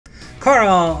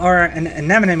Coral, or an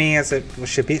anemone as it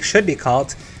should be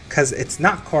called, because it's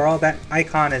not coral. That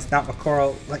icon is not what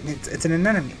coral, like it's an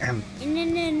anemone.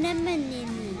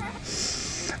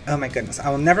 Oh my goodness, I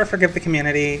will never forgive the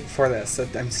community for this.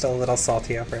 I'm still a little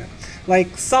salty over it.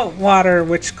 Like salt water,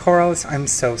 which coral is, I'm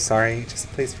so sorry. Just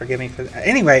please forgive me for that.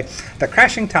 Anyway, the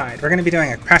crashing tide. We're going to be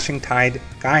doing a crashing tide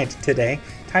guide today.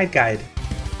 Tide guide.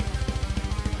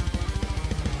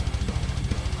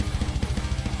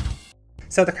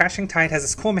 So the crashing tide has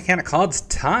this cool mechanic called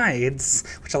tides,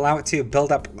 which allow it to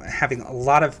build up, having a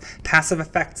lot of passive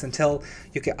effects until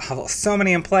you get so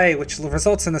many in play, which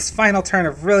results in this final turn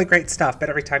of really great stuff. But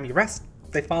every time you rest,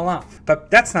 they fall off. But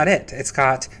that's not it. It's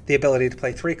got the ability to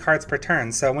play 3 cards per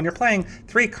turn. So when you're playing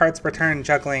 3 cards per turn,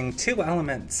 juggling 2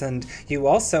 elements, and you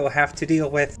also have to deal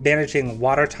with managing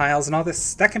water tiles and all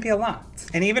this, that can be a lot.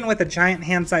 And even with a giant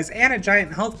hand size and a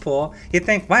giant health pool, you'd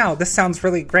think, wow, this sounds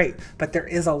really great. But there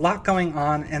is a lot going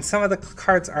on, and some of the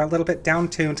cards are a little bit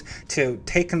down-tuned to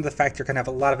take into the fact you're going to have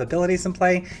a lot of abilities in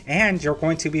play, and you're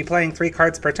going to be playing 3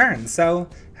 cards per turn. So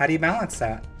how do you balance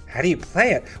that? How do you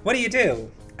play it? What do you do?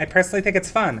 I personally think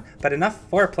it's fun, but enough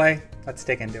foreplay. Let's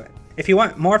dig into it. If you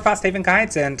want more Frosthaven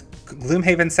guides and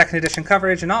Gloomhaven 2nd edition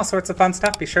coverage and all sorts of fun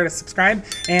stuff, be sure to subscribe.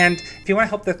 And if you want to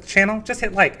help the channel, just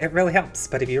hit like. It really helps.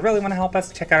 But if you really want to help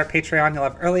us, check out our Patreon. You'll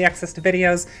have early access to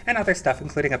videos and other stuff,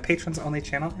 including a patrons-only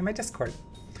channel and my Discord.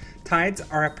 Tides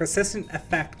are a persistent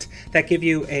effect that give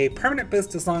you a permanent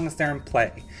boost as long as they're in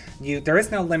play. There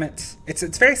is no limit.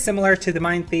 It's very similar to the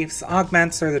Mind Thief's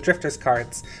Augments or the Drifter's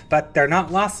cards, but they're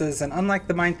not losses, and unlike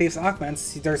the Mind Thief's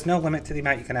Augments, there's no limit to the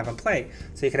amount you can have in play.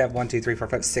 So you could have 1, 2, 3, 4,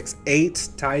 5, 6, 8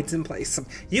 tides in play. So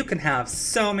you can have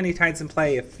so many tides in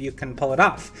play if you can pull it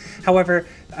off. However,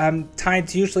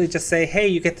 tides usually just say, hey,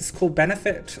 you get this cool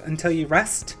benefit until you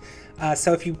rest.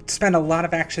 So if you spend a lot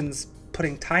of actions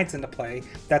putting tides into play,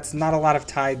 that's not a lot of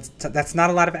tides, that's not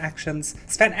a lot of actions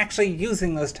spent actually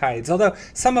using those tides, although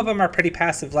some of them are pretty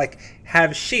passive, like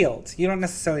have shield. You don't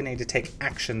necessarily need to take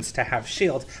actions to have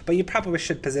shield, but you probably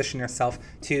should position yourself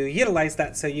to utilize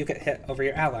that so you get hit over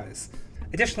your allies.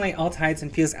 Additionally, all tides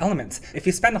infuse elements. If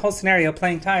you spend the whole scenario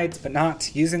playing tides but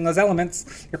not using those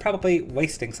elements, you're probably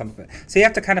wasting some of it. So you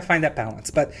have to kind of find that balance,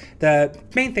 but the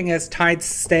main thing is tides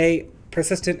stay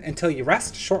persistent until you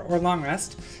rest, short or long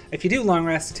rest. If you do long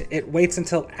rest, it waits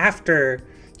until after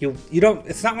you don't,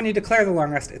 it's not when you declare the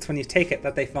long rest, it's when you take it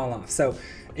that they fall off. So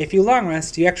if you long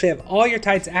rest, you actually have all your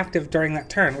tides active during that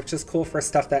turn, which is cool for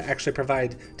stuff that actually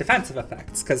provide defensive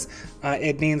effects, because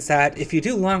it means that if you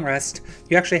do long rest,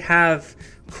 you actually have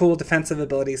cool defensive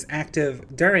abilities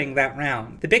active during that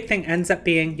round. The big thing ends up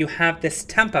being you have this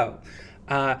tempo,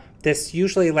 this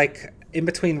usually like in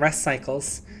between rest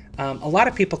cycles. A lot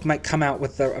of people might come out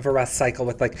with a rest cycle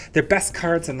with like their best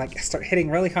cards and like start hitting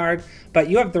really hard, but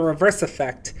you have the reverse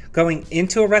effect going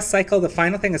into a rest cycle. The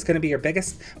final thing is going to be your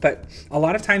biggest, but a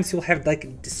lot of times you'll have like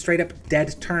straight up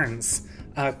dead turns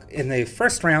in the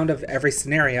first round of every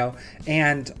scenario,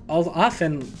 and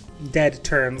often dead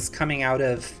turns coming out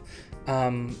of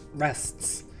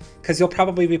rests, because you'll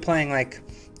probably be playing like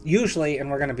usually,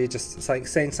 and we're going to be just like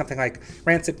saying something like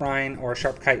Rancid Brine or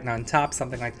Sharp Chitin on top,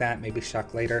 something like that, maybe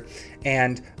Shock later,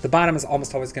 and the bottom is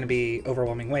almost always going to be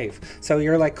Overwhelming Wave. So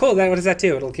you're like, cool, what does that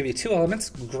do? It'll give you 2 elements,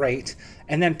 great,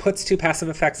 and then puts 2 passive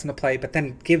effects into play, but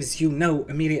then gives you no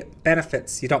immediate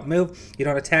benefits. You don't move, you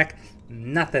don't attack,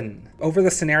 nothing. Over the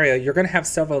scenario, you're going to have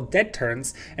several dead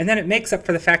turns, and then it makes up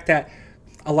for the fact that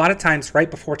a lot of times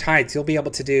right before tides, you'll be able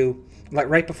to do, like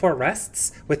right before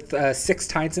rests with 6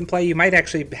 tides in play, you might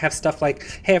actually have stuff like,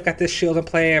 hey, I've got this shield in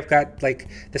play, I've got like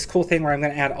this cool thing where I'm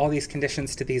going to add all these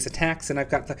conditions to these attacks, and I'm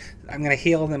going to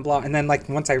heal and blah, and then like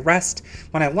once I rest,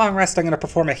 when I long rest, I'm going to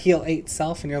perform a heal 8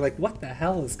 self, and you're like, what the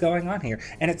hell is going on here?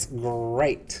 And it's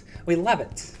great. We love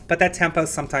it. But that tempo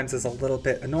sometimes is a little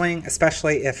bit annoying,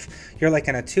 especially if you're like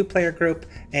in a 2-player group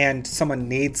and someone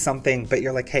needs something, but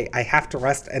you're like, hey, I have to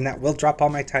rest, and that will drop all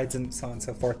my tides and so on and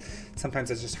so forth.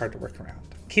 Sometimes it's just hard to work around.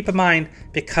 Keep in mind,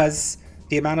 because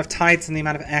the amount of tides and the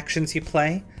amount of actions you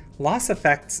play, loss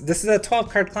effects, this is a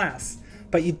 12-card class,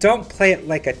 but you don't play it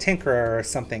like a Tinkerer or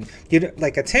something.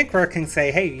 Like a Tinkerer can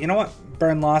say, hey, you know what,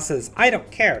 burn losses, I don't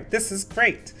care, this is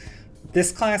great.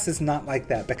 This class is not like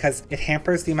that, because it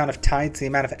hampers the amount of tides, the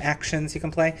amount of actions you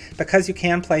can play, because you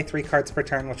can play 3 cards per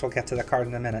turn, which we'll get to the card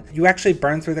in a minute. You actually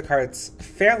burn through the cards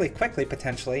fairly quickly,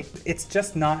 potentially. It's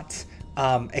just not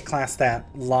a class that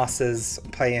losses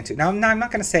play into. Now, I'm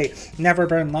not going to say never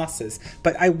burn losses,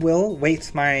 but I will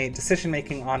weight my decision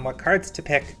making on what cards to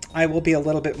pick. I will be a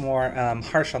little bit more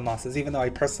harsh on losses, even though I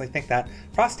personally think that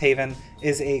Frosthaven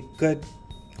is a good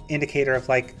indicator of,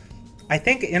 like, I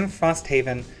think in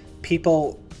Frosthaven,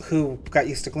 people who got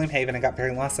used to Gloomhaven and got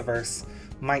very loss averse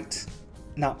might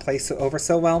not play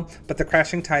so well, but the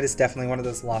Crashing Tide is definitely one of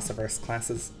those loss averse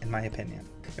classes in my opinion.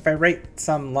 If I rate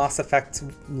some loss effects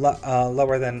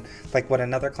lower than like what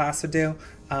another class would do,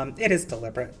 it is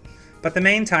deliberate. But the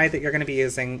main tide that you're going to be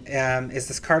using is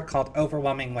this card called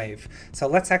Overwhelming Wave. So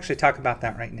let's actually talk about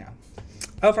that right now.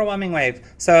 Overwhelming Wave.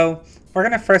 So we're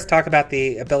going to first talk about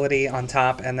the ability on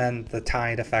top and then the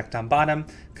tide effect on bottom,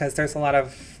 because there's a lot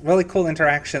of really cool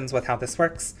interactions with how this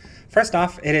works. First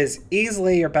off, it is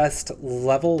easily your best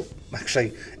level,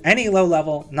 actually any low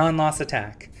level non-loss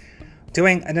attack.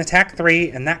 Doing an attack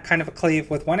 3 and that kind of a cleave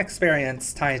with 1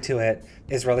 experience tied to it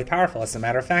is really powerful. As a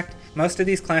matter of fact, most of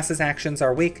these classes' actions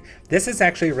are weak. This is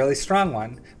actually a really strong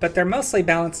one, but they're mostly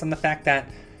balanced on the fact that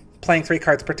playing 3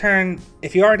 cards per turn,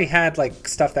 if you already had like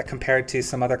stuff that compared to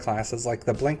some other classes like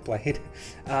the Blink Blade,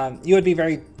 you would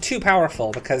be too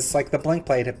powerful, because like the Blink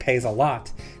Blade, it pays a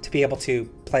lot to be able to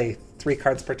play 3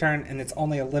 cards per turn, and it's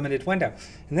only a limited window.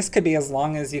 And this could be as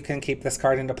long as you can keep this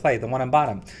card into play, the one on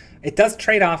bottom. It does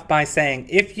trade off by saying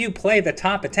if you play the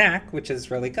top attack, which is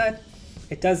really good,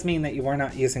 it does mean that you are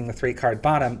not using the 3 card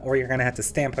bottom, or you're going to have to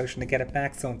stand potion to get it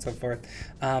back, so on and so forth.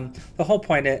 The whole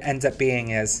point it ends up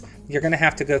being is you're going to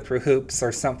have to go through hoops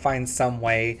or find some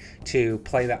way to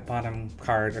play that bottom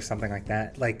card or something like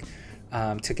that, like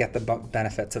to get the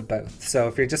benefits of both. So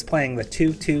if you're just playing the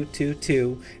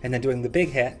 2-2-2-2 and then doing the big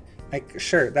hit, like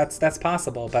sure, that's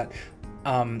possible, but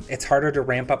it's harder to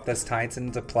ramp up those tides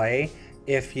into play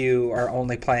if you are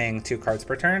only playing 2 cards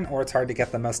per turn, or it's hard to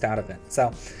get the most out of it.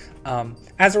 So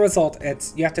as a result,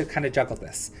 you have to kind of juggle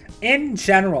this. In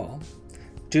general,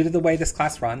 due to the way this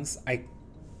class runs, I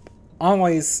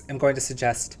always am going to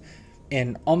suggest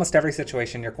in almost every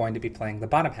situation you're going to be playing the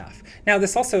bottom half. Now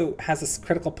this also has this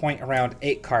critical point around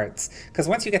 8 cards, because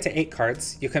once you get to 8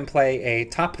 cards, you can play a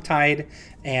top tide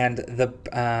and the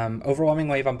Overwhelming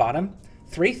Wave on bottom,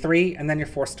 3-3, and then you're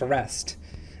forced to rest.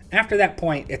 After that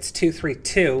point, it's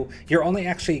 2-3-2. You're only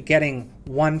actually getting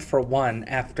 1 for 1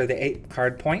 after the 8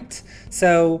 card point.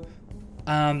 So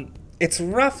it's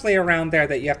roughly around there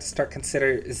that you have to start consider,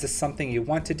 is this something you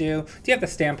want to do? Do you have the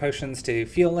stand potions to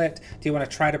fuel it? Do you want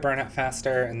to try to burn out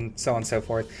faster? And so on and so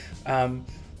forth.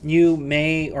 You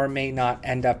may or may not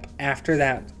end up after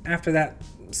that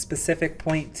specific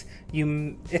point.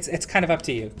 It's kind of up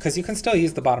to you, because you can still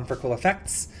use the bottom for cool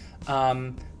effects,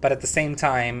 but at the same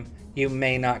time, you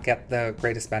may not get the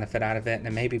greatest benefit out of it, and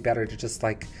it may be better to just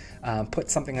like put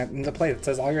something into play that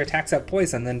says all your attacks have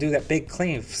poison, then do that big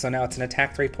cleave, so now it's an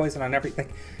attack 3 poison on everything.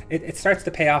 It starts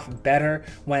to pay off better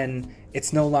when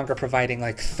it's no longer providing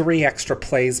like 3 extra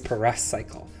plays per rest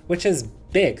cycle, which is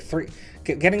big.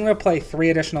 Getting to play 3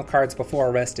 additional cards before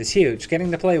a rest is huge.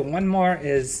 Getting to play 1 more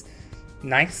is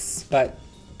nice, but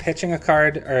pitching a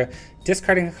card or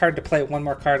discarding a card to play 1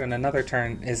 more card in another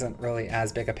turn isn't really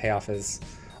as big a payoff as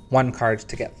 1 card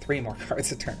to get 3 more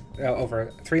cards a turn,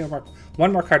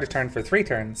 one more card a turn for 3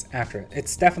 turns after it.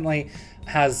 It's definitely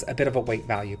has a bit of a weight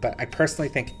value, but I personally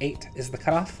think 8 is the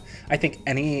cutoff. I think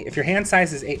if your hand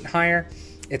size is 8 and higher,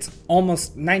 it's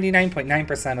almost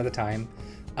 99.9% of the time,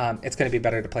 it's going to be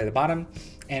better to play the bottom.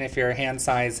 And if your hand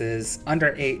size is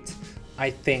under 8,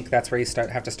 I think that's where you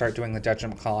have to start doing the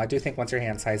judgment call. I do think once your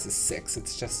hand size is 6,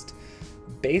 it's just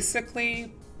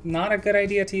basically not a good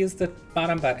idea to use the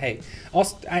bottom, but hey,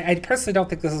 also I personally don't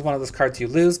think this is one of those cards you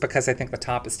lose, because I think the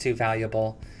top is too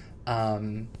valuable as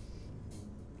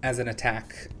an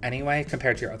attack anyway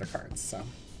compared to your other cards. So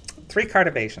 3 card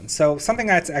evasion. So something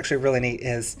that's actually really neat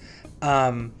is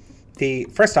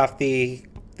first off the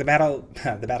battle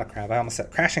crab, I almost said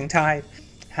Crashing Tide,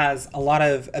 has a lot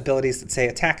of abilities that say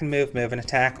attack and move and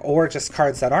attack, or just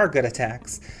cards that are good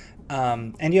attacks.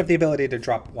 And you have the ability to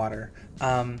drop water.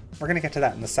 We're going to get to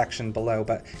that in the section below,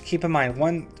 but keep in mind,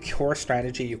 one core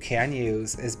strategy you can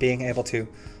use is being able to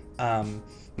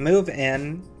move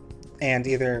in and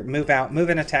either move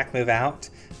in, attack, move out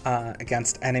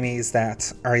against enemies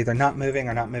that are either not moving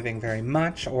or not moving very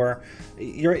much, or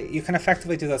you can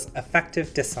effectively do those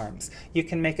effective disarms. You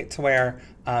can make it to where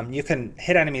you can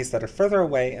hit enemies that are further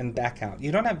away and back out.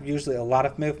 You don't have usually a lot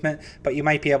of movement, but you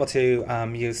might be able to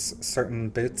use certain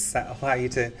boots that allow you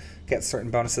to get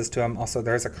certain bonuses to them. Also,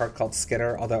 there's a card called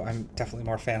Skitter, although I'm definitely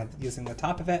more a fan of using the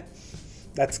top of it.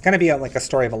 That's going to be like a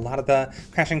story of a lot of the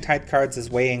Crashing Tide cards, is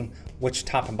weighing which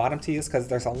top and bottom to use, because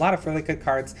there's a lot of really good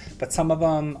cards, but some of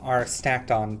them are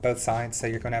stacked on both sides, so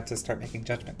you're going to have to start making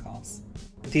judgment calls.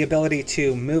 The ability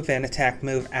to move in, attack,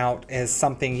 move out is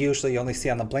something usually you only see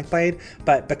on the Blink Blade,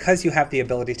 but because you have the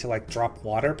ability to like drop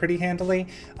water pretty handily,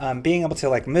 being able to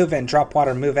like move in, drop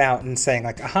water, move out, and saying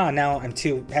like, aha, now I'm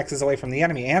 2 hexes away from the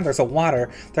enemy and there's a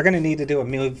water, they're going to need to do a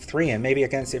move 3, and maybe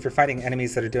against, if you're fighting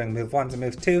enemies that are doing move 1s and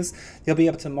move 2s, you'll be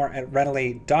able to more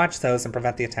readily dodge those and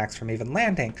prevent the attacks from even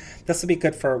landing. This will be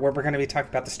good for where we're going to be talking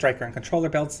about the striker and controller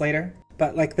builds later.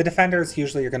 But like the defenders,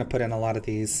 usually you're going to put in a lot of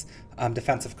these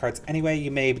defensive cards anyway. You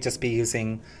may just be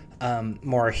using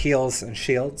more heals and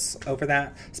shields over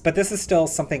that. But this is still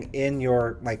something in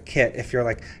your like kit if you're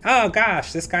like, oh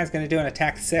gosh, this guy's going to do an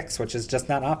attack 6, which is just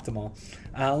not optimal.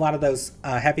 A lot of those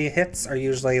heavy hits are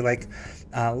usually like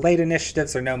late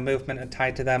initiatives or no movement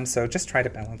tied to them, so just try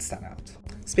to balance that out.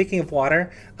 Speaking of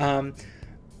water,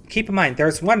 keep in mind,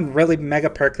 there's one really mega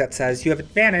perk that says you have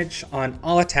advantage on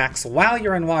all attacks while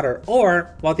you're in water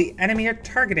or while the enemy you're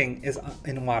targeting is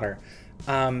in water.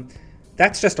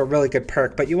 That's just a really good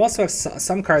perk, but you also have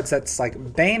some cards that's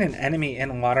like Bane an enemy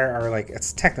in water, or like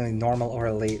it's technically normal or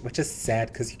elite, which is sad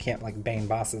because you can't like Bane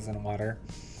bosses in water,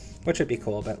 which would be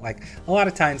cool, but like a lot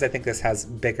of times I think this has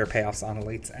bigger payoffs on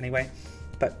elites anyway.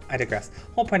 But I digress.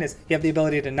 Whole point is you have the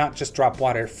ability to not just drop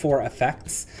water for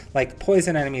effects, like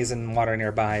poison enemies in water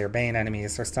nearby or Bane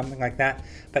enemies or something like that,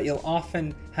 but you'll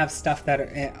often have stuff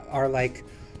that are like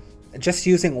just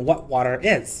using what water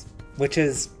is, which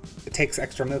is, it takes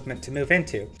extra movement to move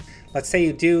into. Let's say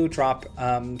you do drop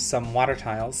some water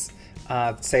tiles.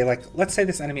 Let's say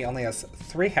this enemy only has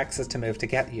 3 hexes to move to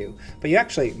get you, but you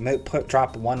actually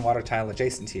drop 1 water tile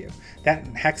adjacent to you. That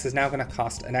hex is now going to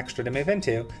cost an extra to move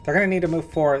into. They're going to need to move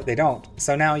 4, they don't.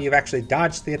 So now you've actually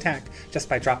dodged the attack just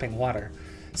by dropping water.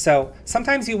 So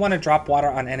sometimes you want to drop water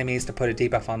on enemies to put a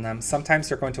debuff on them. Sometimes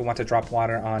you're going to want to drop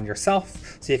water on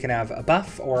yourself so you can have a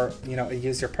buff or, you know,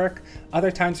 use your perk.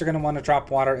 Other times you're going to want to drop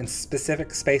water in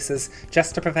specific spaces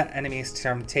just to prevent enemies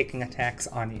from taking attacks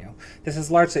on you. This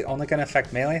is largely only going to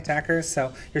affect melee attackers,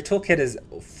 so your toolkit is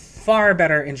far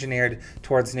better engineered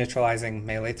towards neutralizing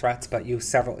melee threats, but you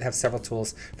have several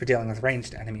tools for dealing with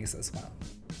ranged enemies as well.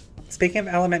 Speaking of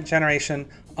element generation,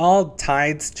 all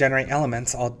tides generate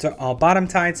elements, all bottom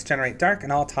tides generate dark,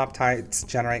 and all top tides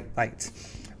generate light.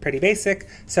 Pretty basic,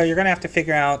 so you're going to have to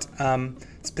figure out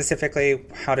specifically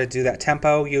how to do that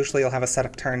tempo. Usually you'll have a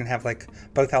setup turn and have like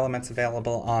both elements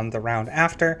available on the round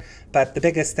after, but the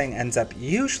biggest thing ends up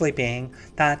usually being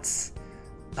that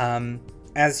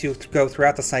as you go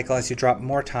throughout the cycle, as you drop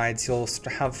more tides, you'll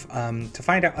have to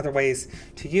find out other ways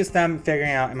to use them,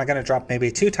 figuring out, am I going to drop maybe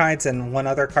 2 tides and 1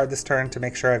 other card this turn to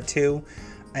make sure I have 2,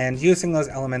 and using those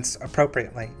elements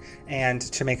appropriately, and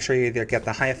to make sure you either get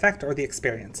the high effect or the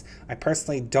experience. I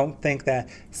personally don't think that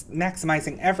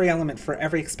maximizing every element for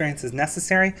every experience is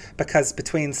necessary, because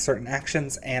between certain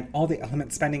actions and all the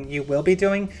element spending you will be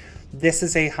doing, this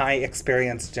is a high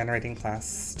experience generating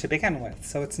class to begin with.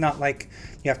 So it's not like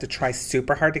you have to try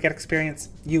super hard to get experience.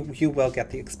 You will get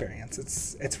the experience.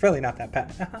 It's really not that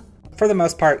bad. For the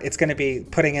most part, it's going to be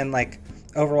putting in like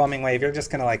overwhelming wave. You're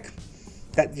just going to like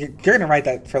that. You're going to write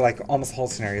that for like almost the whole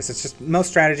scenarios. It's just most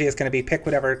strategy is going to be pick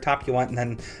whatever top you want and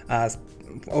then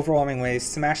overwhelming wave,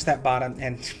 smash that bottom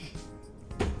and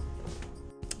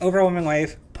overwhelming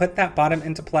wave. Put that bottom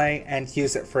into play and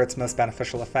use it for its most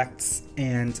beneficial effects,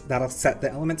 and that'll set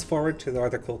the elements forward to the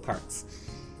other cool cards.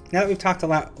 Now that we've talked a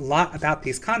lot about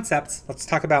these concepts, let's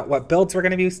talk about what builds we're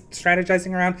going to be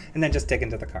strategizing around, and then just dig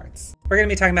into the cards. We're going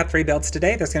to be talking about 3 builds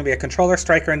today. There's going to be a controller,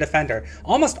 striker, and defender.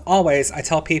 Almost always I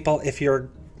tell people, if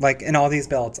you're like in all these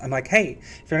builds, I'm like, hey,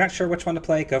 if you're not sure which one to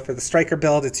play, go for the striker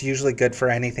build. It's usually good for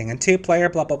anything in 2-player,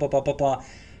 blah, blah, blah, blah, blah, blah.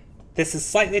 This is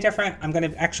slightly different. I'm going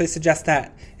to actually suggest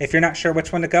that if you're not sure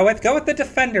which one to go with the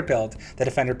defender build. The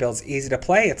defender build's easy to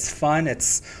play, it's fun,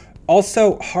 it's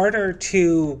also harder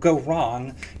to go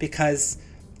wrong because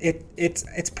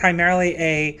it's primarily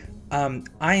a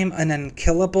I am an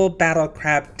unkillable battle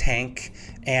crab tank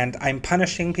and I'm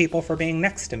punishing people for being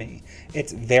next to me.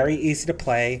 It's very easy to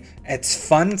play. It's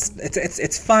fun.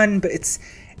 It's fun, but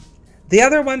the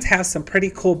other ones have some pretty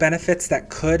cool benefits that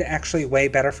could actually weigh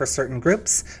better for certain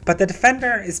groups, but the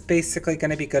defender is basically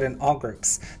going to be good in all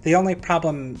groups. The only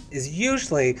problem is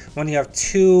usually when you have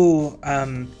 2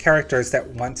 characters that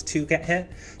want to get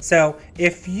hit. So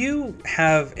if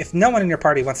no one in your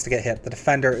party wants to get hit, the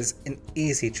defender is an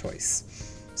easy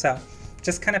choice. So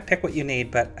just kind of pick what you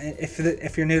need, but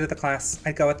if you're new to the class,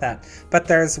 I'd go with that. But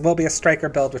will be a striker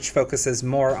build which focuses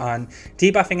more on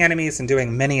debuffing enemies and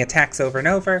doing many attacks over and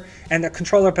over, and a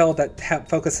controller build that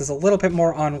focuses a little bit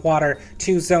more on water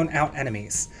to zone out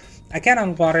enemies. Again,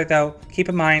 on water though, keep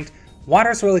in mind,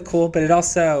 Water's really cool, but it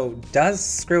also does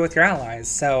screw with your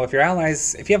allies. So if you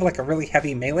have like a really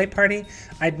heavy melee party,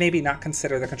 I'd maybe not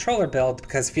consider the controller build,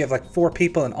 because if you have like 4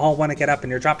 people and all want to get up and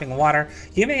you're dropping water,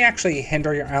 you may actually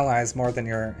hinder your allies more than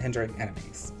you're hindering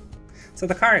enemies. So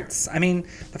the cards, I mean,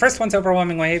 the first one's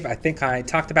Overwhelming Wave. I think I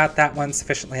talked about that one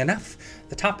sufficiently enough.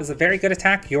 The top is a very good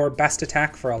attack, your best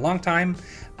attack for a long time,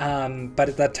 but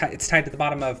it's tied to the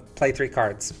bottom of play 3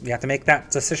 cards. You have to make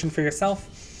that decision for yourself.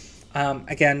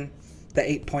 Again, the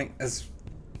 8 point is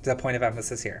the point of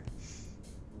emphasis here.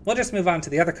 We'll just move on to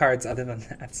the other cards other than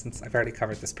that, since I've already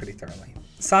covered this pretty thoroughly.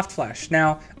 Soft Flesh.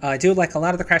 Now, I do like a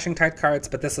lot of the Crashing Tide cards,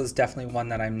 but this is definitely one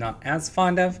that I'm not as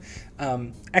fond of.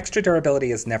 Extra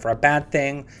durability is never a bad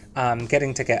thing.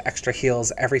 Getting to get extra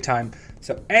heals every time.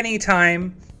 So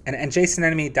anytime an adjacent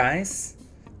enemy dies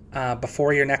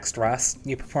before your next rust,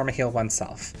 you perform a heal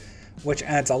oneself, which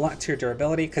adds a lot to your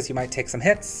durability, because you might take some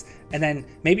hits, and then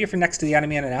maybe if you're next to the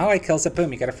enemy and an ally kills it,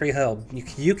 boom, you get a free heal.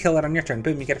 You kill it on your turn,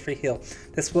 boom, you get a free heal.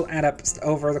 This will add up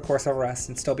over the course of a rest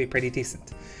and still be pretty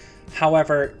decent.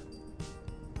 However,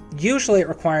 usually it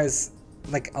requires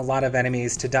like a lot of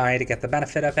enemies to die to get the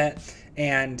benefit of it,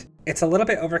 and it's a little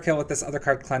bit overkill with this other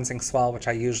card, Cleansing Swell, which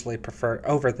I usually prefer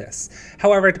over this.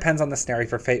 However, it depends on the scenario.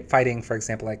 For fighting, for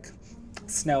example, like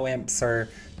snow imps or,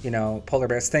 you know, polar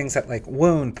bears, things that like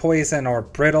wound, poison, or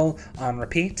brittle on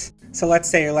repeat. So let's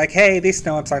say you're like, hey, these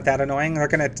snow imps aren't that annoying. They're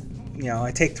gonna, you know,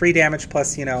 I take 3 damage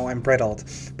plus, you know, I'm brittled.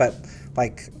 But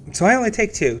like, so I only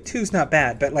take 2. 2's not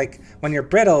bad, but like when you're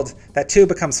brittled, that 2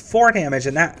 becomes 4 damage,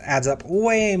 and that adds up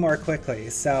way more quickly.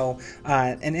 So,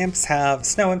 and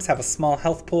snow imps have a small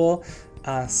health pool.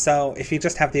 So if you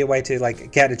just have the way to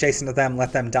like get adjacent to them,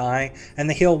 let them die, and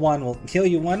the heal 1 will heal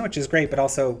you 1, which is great, but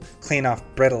also clean off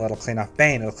brittle, it'll clean off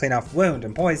bane, it'll clean off wound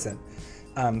and poison.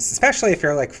 Especially if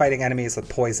you're like fighting enemies with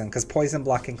poison, because poison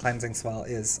blocking Cleansing Swell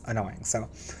is annoying. So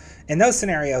in those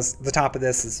scenarios, the top of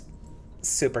this is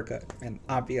super good, and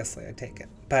obviously I take it,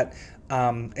 but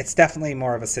it's definitely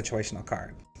more of a situational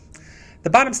card. The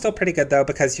bottom's still pretty good though,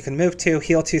 because you can move 2,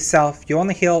 heal 2 self. You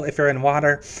only heal if you're in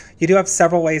water. You do have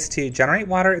several ways to generate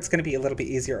water. It's going to be a little bit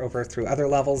easier over through other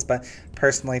levels, but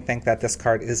personally think that this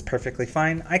card is perfectly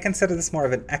fine. I consider this more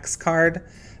of an X card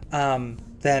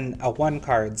than a 1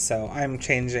 card, so I'm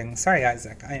changing. Sorry,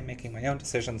 Isaac, I am making my own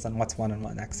decisions on what's 1 and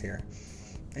what X here.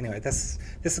 Anyway, this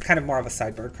is kind of more of a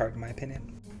sideboard card in my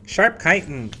opinion. Sharp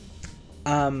Chitin.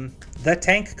 The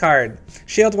tank card.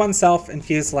 Shield oneself,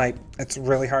 infuse light. It's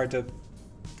really hard to...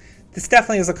 This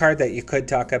definitely is a card that you could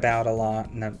talk about a lot,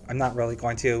 and I'm not really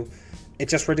going to. It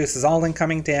just reduces all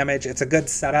incoming damage. It's a good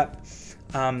setup.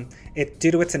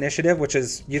 Due to its initiative, which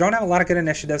is, you don't have a lot of good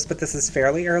initiatives, but this is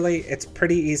fairly early. It's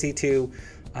pretty easy to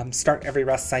start every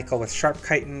rest cycle with Sharp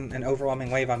Chitin and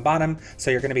Overwhelming Wave on bottom, so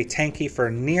you're going to be tanky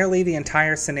for nearly the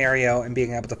entire scenario and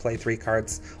being able to play 3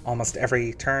 cards almost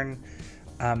every turn.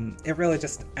 It really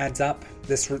just adds up.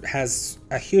 This has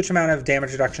a huge amount of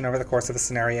damage reduction over the course of a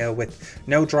scenario with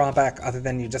no drawback other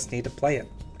than you just need to play it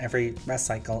every rest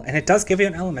cycle. And it does give you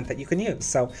an element that you can use.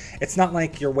 So it's not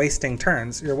like you're wasting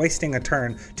turns. You're wasting a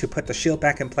turn to put the shield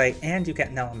back in play and you get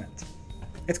an element.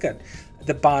 It's good.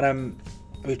 The bottom,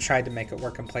 we tried to make it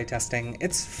work in playtesting.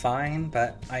 It's fine,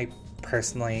 but I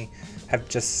personally have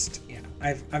just, yeah,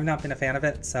 I've not been a fan of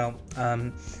it. So,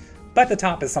 but the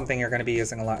top is something you're going to be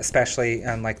using a lot, especially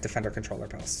on like Defender Controller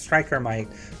builds. Striker might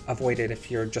avoid it if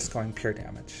you're just going pure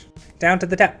damage. Down to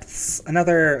the Depths,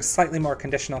 another slightly more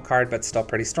conditional card, but still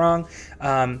pretty strong.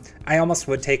 I almost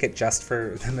would take it just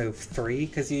for the move 3,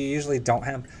 because you usually don't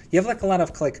have, you have like a lot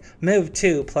of like move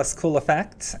 2 plus cool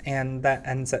effect, and that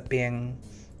ends up being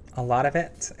a lot of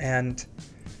it. And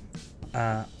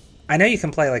I know you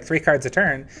can play like 3 cards a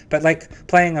turn, but like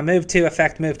playing a move 2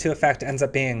 effect ends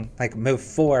up being like move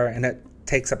 4, and it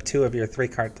takes up 2 of your 3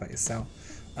 card plays. So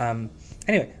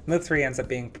anyway, move 3 ends up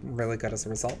being really good as a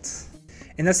result.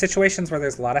 In those situations where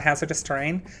there's a lot of hazardous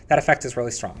terrain, that effect is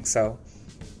really strong. So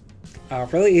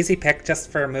really easy pick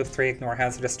just for move 3, ignore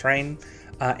hazardous terrain.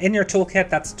 In your toolkit,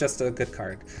 that's just a good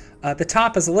card. The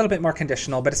top is a little bit more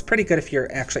conditional, but it's pretty good if you're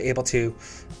actually able to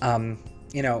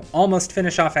you know, almost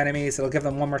finish off enemies. It'll give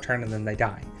them 1 more turn and then they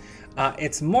die.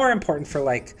 It's more important for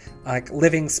like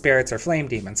living spirits or flame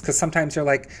demons, because sometimes you're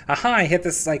like, aha, I hit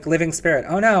this like living spirit.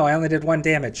 Oh no, I only did 1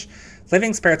 damage.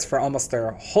 Living spirits for almost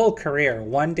their whole career,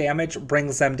 1 damage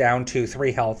brings them down to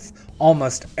 3 health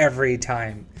almost every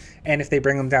time. And if they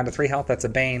bring them down to 3 health, that's a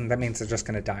bane. That means they're just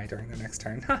going to die during the next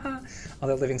turn.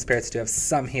 Although living spirits do have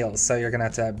some heals, so you're going to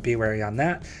have to be wary on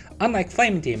that. Unlike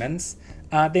flame demons,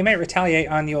 they might retaliate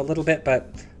on you a little bit,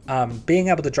 but being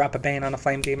able to drop a bane on a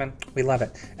flame demon, we love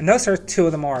it. And those are 2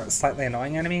 of the more slightly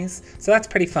annoying enemies, so that's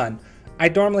pretty fun. I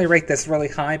normally rate this really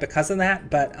high because of that,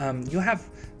 but you have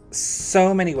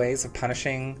so many ways of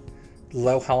punishing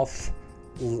low health,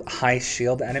 high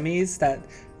shield enemies that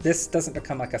this doesn't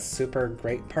become like a super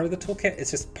great part of the toolkit. It's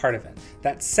just part of it.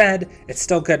 That said, it's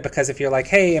still good because if you're like,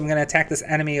 hey, I'm going to attack this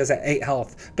enemy who's at 8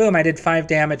 health. Boom, I did 5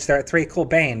 damage. They're at 3. Cool,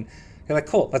 Bane. You're like,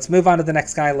 cool, let's move on to the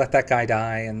next guy, let that guy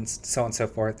die, and so on and so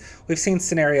forth. We've seen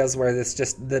scenarios where this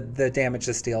just, the damage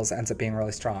this deals ends up being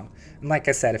really strong. And like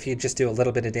I said, if you just do a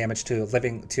little bit of damage to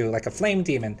like a flame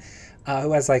demon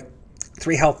who has like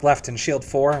 3 health left and shield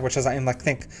 4, which is, I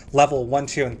think level 1,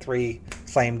 2, and 3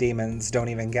 flame demons don't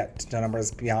even get to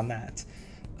numbers beyond that.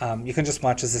 You can just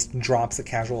watch as this drops a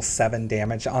casual 7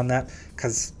 damage on that,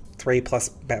 because 3 plus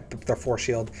their 4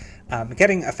 shield.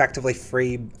 Getting effectively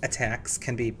free attacks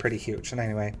can be pretty huge. And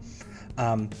anyway,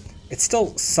 it's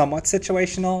still somewhat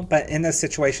situational, but in those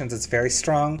situations it's very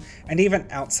strong, and even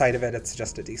outside of it, it's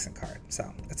just a decent card.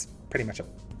 So it's pretty much a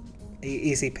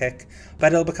easy pick,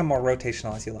 but it'll become more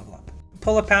rotational as you level up.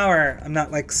 Pull of Power, I'm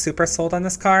not like super sold on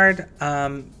this card.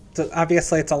 So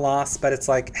obviously it's a loss, but it's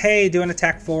like, hey, do an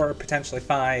attack 4 or potentially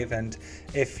 5, and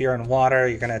if you're in water,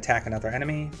 you're going to attack another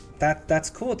enemy. That's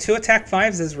cool. 2 attack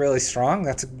 5s is really strong.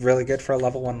 That's really good for a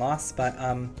level 1 loss, but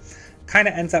kind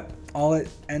of ends up all it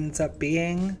ends up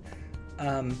being.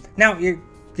 Now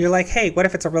you're like, hey, what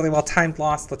if it's a really well-timed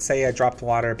loss? Let's say I dropped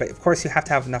water, but of course you have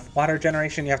to have enough water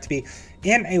generation. You have to be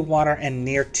in a water and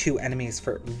near 2 enemies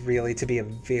for it really to be a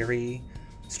very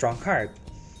strong card.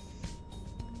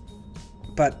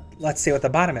 But let's see what the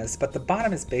bottom is. But the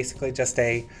bottom is basically just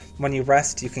a, when you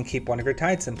rest, you can keep one of your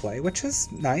tides in play, which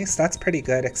is nice. That's pretty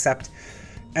good, except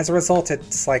as a result,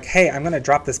 it's like, hey, I'm going to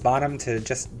drop this bottom to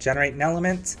just generate an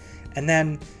element, and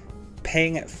then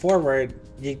paying it forward,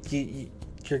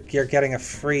 you're getting a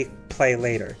free play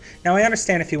later. Now, I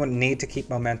understand if you wouldn't need to keep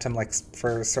momentum, like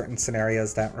for certain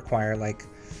scenarios that require, like,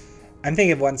 I'm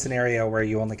thinking of one scenario where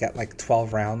you only get like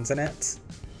 12 rounds in it.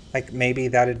 Like maybe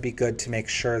that'd be good to make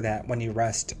sure that when you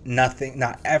rest, not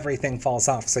everything falls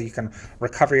off, so you can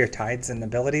recover your tides and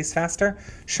abilities faster.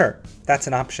 Sure, that's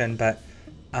an option, but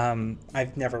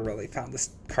I've never really found this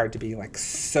card to be like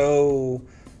so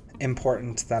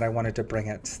important that I wanted to bring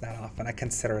it that often. I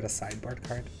consider it a sideboard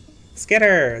card.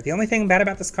 Skitter. The only thing bad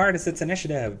about this card is its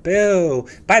initiative. Boo!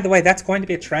 By the way, that's going to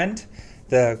be a trend.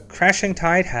 The Crashing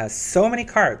Tide has so many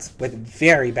cards with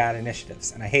very bad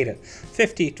initiatives, and I hate it.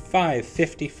 55,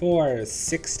 54,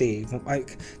 60,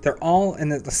 like they're all in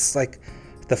this like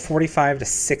the 45 to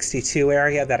 62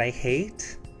 area that I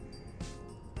hate,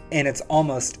 and it's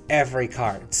almost every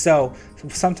card. So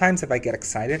sometimes if I get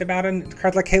excited about a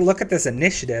card like, hey, look at this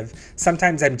initiative,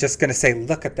 sometimes I'm just going to say,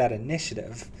 look at that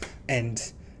initiative,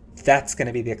 and that's going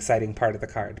to be the exciting part of the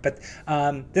card. But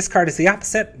this card is the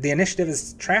opposite. The initiative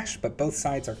is trash, but both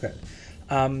sides are good.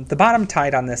 The bottom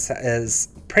tide on this is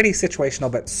pretty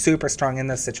situational, but super strong in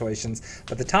those situations.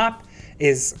 But the top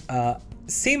is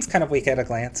seems kind of weak at a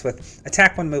glance with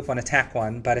attack 1, move 1, attack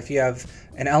 1. But if you have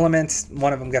an element,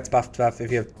 one of them gets buffed.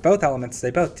 If you have both elements, they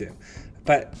both do.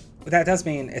 But that does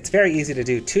mean it's very easy to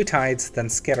do 2 tides, then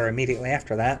skitter immediately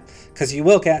after that, because you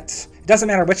will get, it doesn't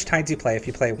matter which tides you play. If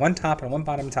you play 1 top and 1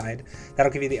 bottom tide,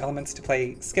 that'll give you the elements to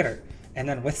play skitter. And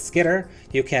then with skitter,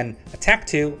 you can attack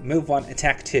 2, move 1,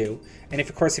 attack 2. And if,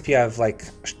 of course, if you have like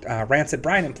Rancid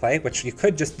Brine in play, which you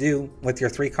could just do with your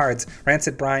 3 cards,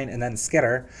 Rancid Brine and then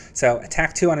skitter. So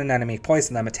attack 2 on an enemy,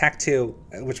 poison them, attack 2,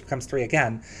 which becomes 3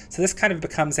 again. So this kind of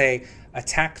becomes a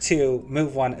attack 2,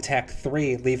 move 1, attack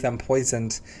 3, leave them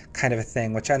poisoned kind of a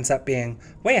thing, which ends up being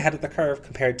way ahead of the curve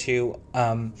compared to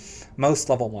most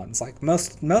level 1s. Like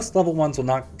most level 1s will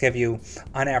not give you,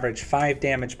 on average, 5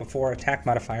 damage before attack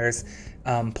modifiers,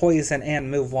 poison,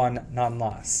 and move 1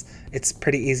 non-loss. It's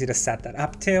pretty easy to set that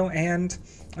up to, and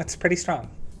it's pretty strong.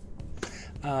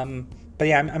 But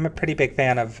yeah, I'm a pretty big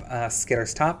fan of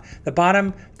Skitter's top. The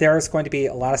bottom, there's going to be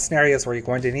a lot of scenarios where you're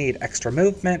going to need extra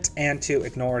movement and to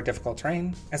ignore difficult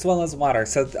terrain, as well as water.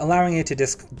 So allowing you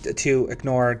to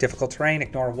ignore difficult terrain,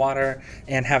 ignore water,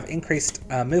 and have increased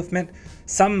movement.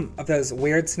 Some of those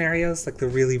weird scenarios, like the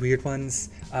really weird ones,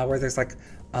 where there's like,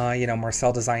 you know,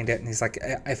 Marcel designed it, and he's like,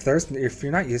 if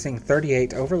you're not using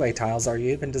 38 overlay tiles, are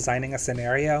you even designing a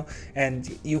scenario?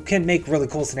 And you can make really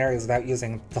cool scenarios without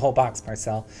using the whole box,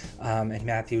 Marcel. And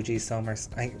Matthew G. Somers.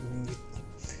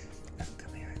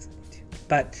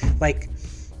 But like,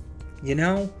 you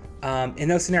know, in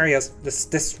those scenarios,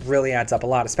 this really adds up a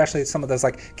lot, especially some of those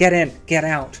like get in, get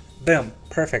out, boom,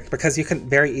 perfect, because you can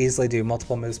very easily do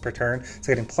multiple moves per turn.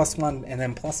 So getting +1 and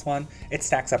then +1, it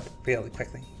stacks up really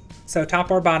quickly. So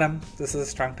top or bottom, this is a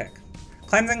strong pick.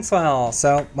 Cleansing Swell.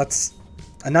 So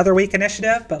another weak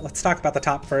initiative, but let's talk about the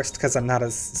top first because I'm not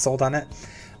as sold on it.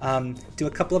 Do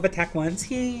a couple of attack ones,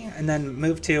 and then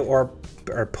move 2 or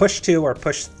push 2 or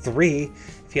push 3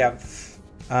 if you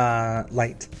have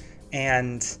light,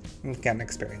 and get an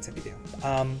experience if you do.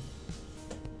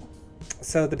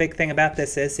 So the big thing about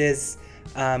this is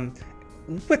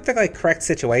with the correct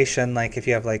situation, like if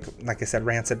you have like I said,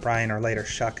 Rancid Brian or later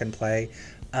Shuck in play,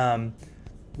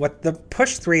 what the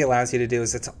push 3 allows you to do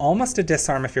is it's almost a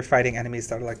disarm if you're fighting enemies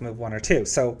that are like move 1 or 2.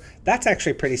 So that's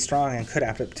actually pretty strong and could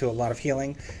add up to a lot of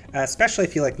healing, especially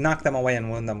if you like knock them away and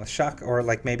wound them with Shuck, or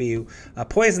like maybe you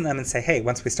poison them and say, hey,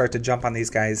 once we start to jump on these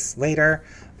guys later,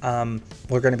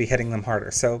 we're going to be hitting them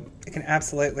harder. So it can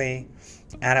absolutely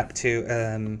add up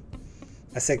to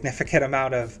a significant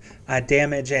amount of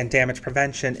damage and damage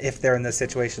prevention if they're in those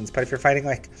situations. But if you're fighting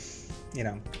like, you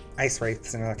know, ice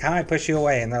wraiths and they're like, how I push you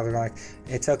away, and they're like,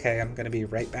 it's okay, I'm going to be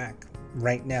right back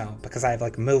right now because I have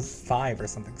like move 5 or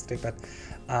something stupid,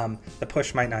 the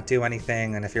push might not do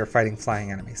anything. And if you're fighting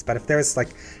flying enemies, but if there's like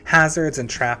hazards and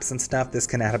traps and stuff, this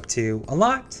can add up to a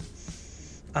lot.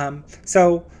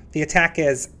 So the attack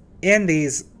is in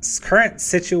these current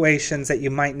situations that you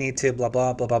might need to blah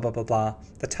blah blah blah blah blah blah.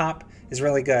 The top is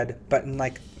really good, but in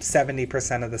like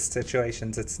 70% of the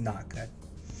situations it's not good.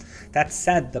 That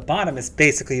said, the bottom is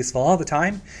basically useful all the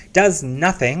time, does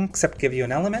nothing except give you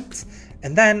an element,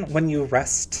 and then when you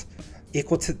rest,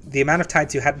 equal to the amount of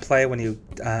tides you had in play when you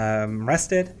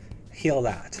rested, heal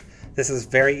that. This is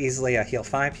very easily a heal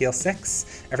 5, heal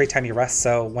 6 every time you rest,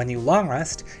 so when you long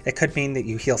rest, it could mean that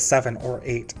you heal 7 or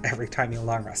 8 every time you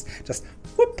long rest. Just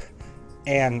whoop!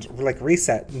 And like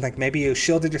reset, like maybe you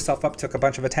shielded yourself up, took a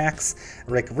bunch of attacks,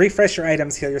 like refresh your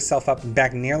items, heal yourself up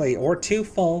back nearly or to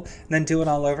full, and then do it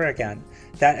all over again.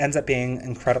 That ends up being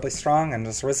incredibly strong, and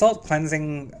as a result,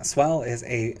 Cleansing Swell is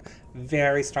a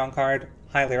very strong card.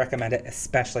 Highly recommend it,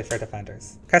 especially for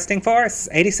defenders. Cresting Force,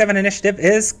 87 initiative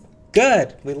is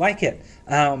good. We like it.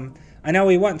 I know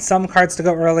we want some cards to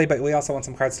go early, but we also want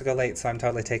some cards to go late, so I'm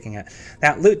totally taking it.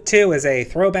 That Loot 2 is a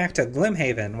throwback to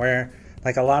Gloomhaven, where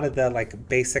like a lot of the like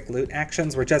basic loot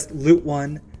actions were just loot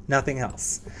 1, nothing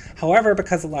else. However,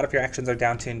 because a lot of your actions are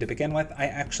down-tuned to begin with, I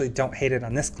actually don't hate it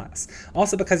on this class.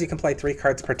 Also because you can play 3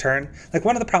 cards per turn. Like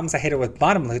one of the problems I hated with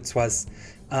bottom loots was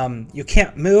you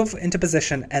can't move into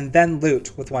position and then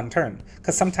loot with 1 turn.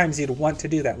 Because sometimes you'd want to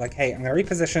do that, like, hey, I'm going to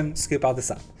reposition, scoop all this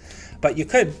up. But you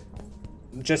could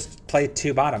just play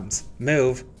 2 bottoms,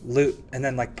 move, loot, and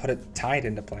then like put a tide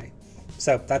into play.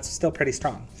 So that's still pretty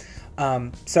strong.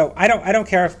 So I don't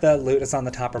care if the loot is on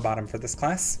the top or bottom for this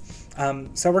class.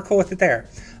 So we're cool with it there.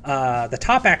 The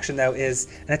top action though is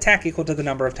an attack equal to the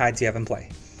number of tides you have in play.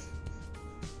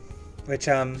 Which,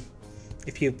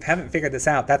 if you haven't figured this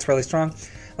out, that's really strong.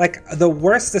 Like the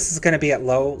worst this is going to be at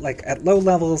low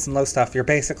levels and low stuff,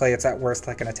 it's at worst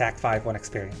like an attack 5-1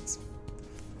 experience.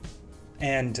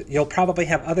 And you'll probably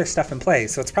have other stuff in play,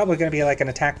 so it's probably going to be like an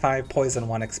attack 5 poison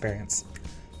 1 experience.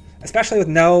 Especially with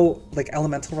no like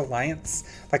elemental reliance.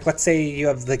 Like let's say you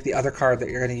have like the other card that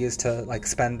you're going to use to like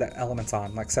spend the elements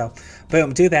on. Like so,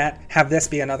 boom, do that. Have this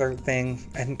be another thing,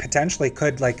 and potentially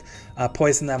could like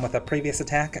poison them with a previous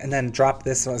attack, and then drop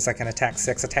this as like an attack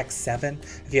 6, attack 7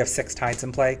 if you have 6 tides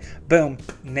in play. Boom,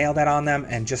 nail that on them,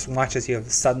 and just watch as you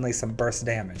have suddenly some burst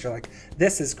damage. You're like,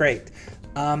 this is great.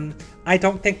 I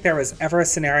don't think there was ever a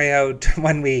scenario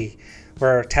when we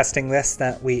were testing this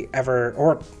that we ever,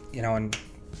 or you know, and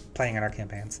playing in our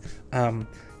campaigns,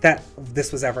 that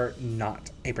this was ever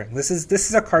not a bring. This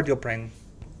is a card you'll bring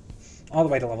all the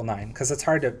way to level 9, because it's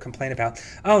hard to complain about,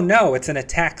 oh no, it's an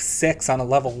attack 6 on a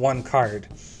level 1 card.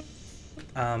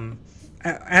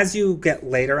 As you get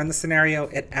later in the scenario,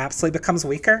 it absolutely becomes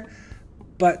weaker,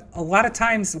 but a lot of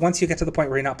times, once you get to the point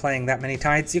where you're not playing that many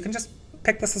tides, you can just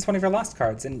pick this as one of your lost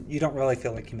cards, and you don't really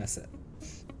feel like you miss it.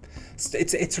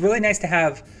 It's really nice to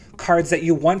have cards that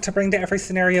you want to bring to every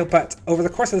scenario, but over the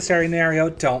course of the scenario,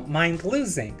 don't mind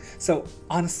losing. So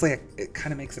honestly, it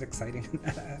kind of makes it exciting in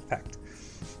that effect.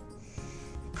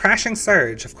 Crashing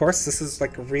Surge, of course, this is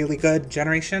like a really good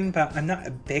generation, but I'm not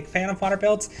a big fan of water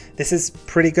builds. This is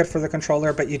pretty good for the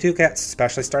controller, but you do get,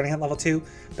 especially starting at level 2,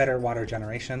 better water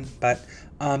generation. But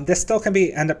this still can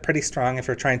end up pretty strong if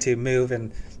you're trying to move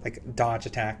and like dodge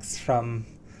attacks from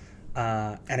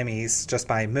enemies just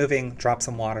by moving, drop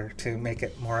some water to make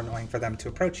it more annoying for them to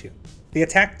approach you. The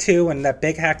attack 2 and that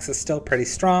big hex is still pretty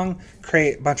strong.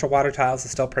 Create a bunch of water tiles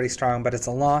is still pretty strong, but it's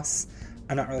a loss.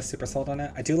 I'm not really super sold on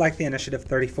it. I do like the initiative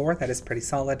 34, that is pretty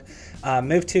solid.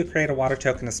 Move 2, create a water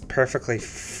token is perfectly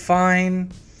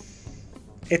fine.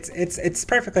 It's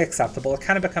perfectly acceptable. It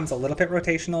kind of becomes a little bit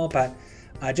rotational, but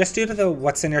Just due to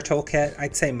what's in your toolkit,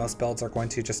 I'd say most builds are going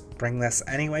to just bring this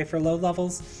anyway for low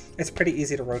levels. It's pretty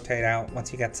easy to rotate out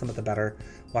once you get some of the better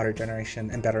water generation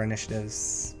and better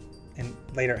initiatives in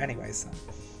later anyway, so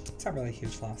it's not really a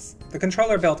huge loss. The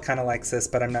controller build kind of likes this,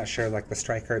 but I'm not sure like the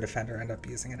striker or defender end up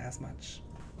using it as much.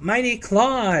 Mighty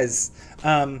Claws!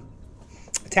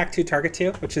 Attack 2, target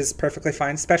 2, which is perfectly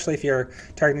fine, especially if you're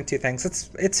targeting 2 things.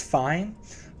 It's fine,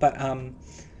 but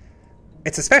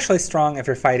it's especially strong if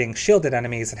you're fighting shielded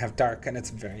enemies and have dark, and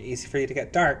it's very easy for you to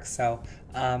get dark. So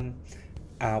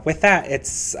with that,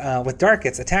 it's with dark,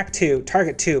 it's attack 2,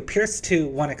 target 2, pierce 2,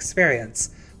 1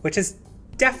 experience, which is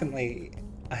definitely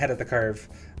ahead of the curve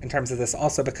in terms of this.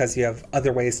 Also because you have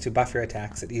other ways to buff your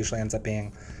attacks, it usually ends up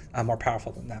being more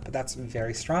powerful than that, but that's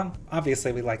very strong.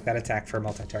 Obviously, we like that attack for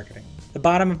multi-targeting. The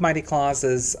bottom of Mighty Claws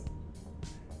is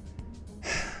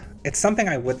it's something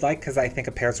I would like because I think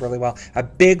it pairs really well. A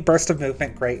big burst of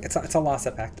movement, great. It's a loss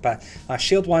effect, but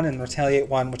shield 1 and retaliate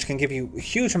 1, which can give you a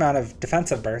huge amount of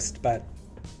defensive burst, but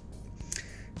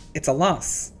it's a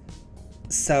loss.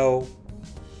 So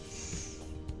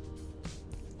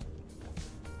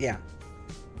yeah,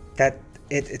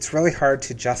 it's really hard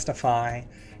to justify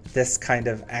this kind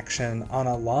of action on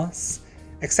a loss.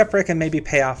 Except for it can maybe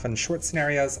pay off in short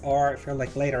scenarios, or if you're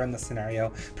like later in the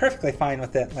scenario, perfectly fine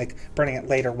with it, like burning it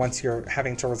later once you're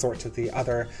having to resort to the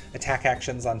other attack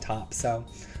actions on top. So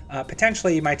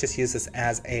potentially you might just use this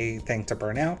as a thing to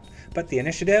burn out, but the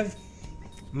initiative,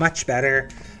 much better.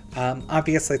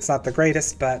 Obviously it's not the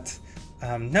greatest, but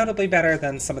notably better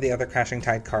than some of the other Crashing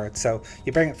Tide cards. So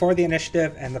you bring it for the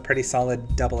initiative and the pretty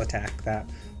solid double attack that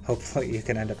hopefully you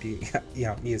can end up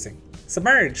using.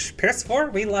 Submerge, Pierce 4,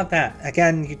 we love that.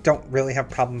 Again, you don't really have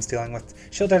problems dealing with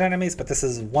shielded enemies, but this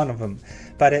is one of them.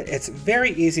 But it's very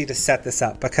easy to set this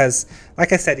up because,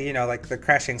 like I said, like the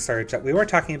Crashing Surge that we were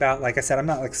talking about, like I said, I'm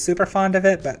not like super fond of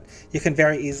it, but you can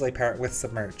very easily pair it with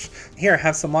Submerge. Here,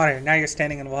 have some water. Now you're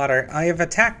standing in water. I have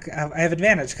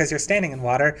advantage because you're standing in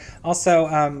water.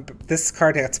 Also, this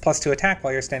card gets +2 attack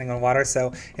while you're standing in water,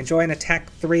 so enjoy an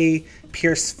attack 3,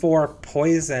 Pierce 4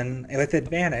 poison with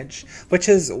advantage, which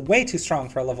is way too strong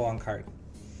for a level 1 card.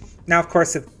 Now, of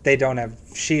course, if they don't have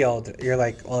shield, you're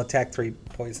like, well, attack 3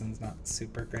 poison's not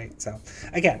super great. So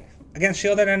again, against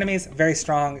shielded enemies, very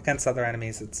strong. Against other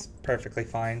enemies, it's perfectly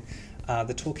fine.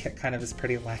 The toolkit kind of is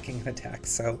pretty lacking in attack,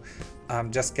 so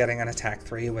just getting an attack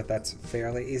 3 with that's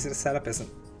fairly easy to set up isn't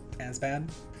as bad.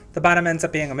 The bottom ends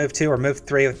up being a move 2 or move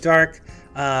 3 with dark,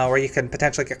 where you can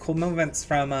potentially get cool movements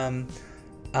from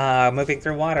moving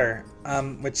through water,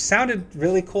 which sounded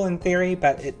really cool in theory,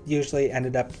 but it usually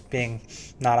ended up being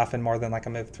not often more than like a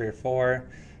move 3 or 4,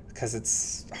 because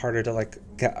it's harder to like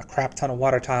get a crap ton of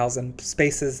water tiles and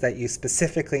spaces that you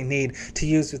specifically need to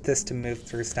use with this to move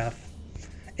through stuff.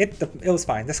 It was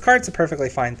fine. This card's a perfectly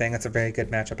fine thing. It's a very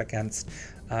good matchup against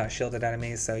shielded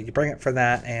enemies, so you bring it for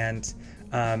that, and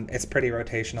it's pretty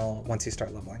rotational once you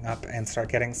start leveling up and start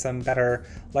getting some better,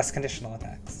 less conditional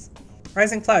attacks.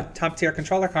 Rising Flood, top tier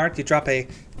controller card. You drop a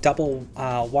double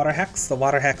water hex. The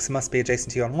water hex must be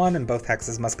adjacent to you on 1, and both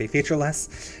hexes must be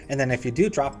featureless. And then if you do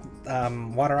drop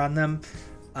water on them,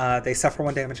 they suffer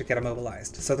 1 damage and get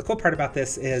immobilized. So the cool part about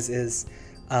this is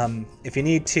if you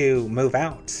need to move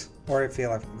out, or if you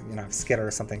have skitter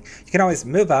or something, you can always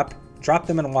move up, drop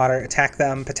them in water, attack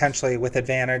them potentially with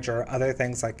advantage or other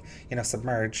things like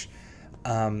submerge.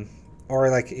 Or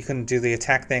like you can do the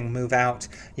attack thing, move out.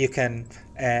 You can,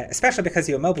 especially because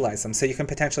you immobilize them, so you can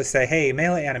potentially say, hey,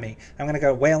 melee enemy, I'm going to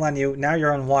go wail on you. Now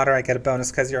you're on water. I get a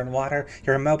bonus because you're in water.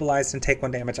 You're immobilized and take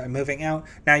 1 damage. I'm moving out.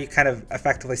 Now you kind of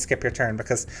effectively skip your turn,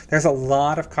 because there's a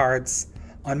lot of cards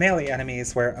on melee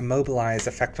enemies where immobilize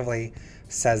effectively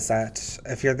says that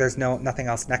if there's nothing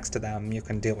else next to them, you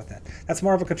can deal with it. That's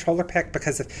more of a controller pick,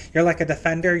 because if you're like a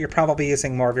defender, you're probably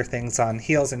using more of your things on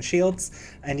heals and shields,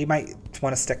 and you might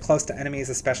want to stick close to enemies,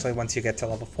 especially once you get to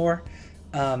level 4.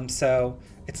 So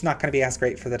it's not going to be as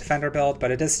great for the defender build,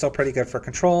 but it is still pretty good for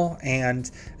control,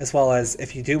 and as well as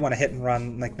if you do want to hit and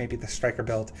run, like maybe the striker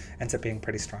build ends up being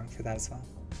pretty strong for that as well.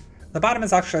 The bottom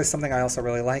is actually something I also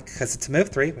really like, because it's a move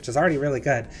 3, which is already really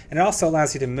good, and it also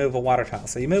allows you to move a water tile.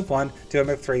 So you move 1, do a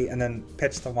move 3, and then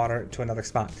pitch the water to another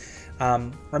spot.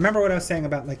 Remember what I was saying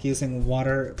about like using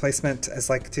water placement as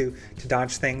like to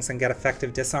dodge things and get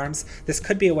effective disarms? This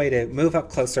could be a way to move up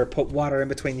closer, put water in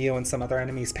between you and some other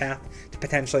enemy's path to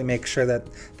potentially make sure that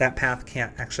that path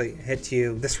can't actually hit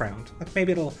you this round. Like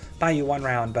maybe it'll buy you 1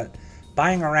 round, but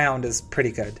buying a round is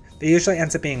pretty good. It usually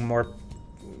ends up being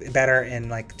better in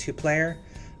like 2-player,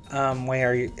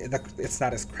 where it's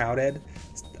not as crowded.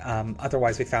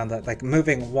 otherwise we found that like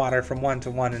moving water from one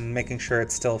to one and making sure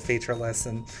it's still featureless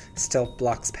and still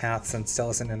blocks paths and still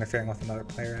isn't interfering with another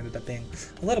player ended up being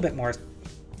a little bit more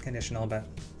conditional, but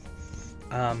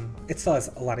it still has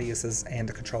a lot of uses, and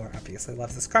the controller obviously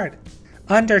loves this card.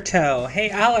 Undertow. Hey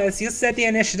Alice, you said the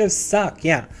initiatives suck.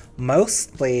 Yeah,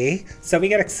 mostly. So we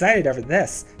get excited over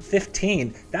this.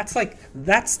 15. That's like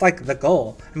the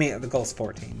goal. I mean, the goal's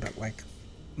 14, but like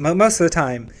most of the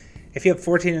time, if you have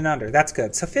 14 and under, that's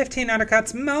good. So 15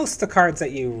 undercuts most of the cards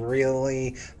that you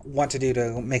really want to do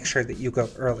to make sure that you go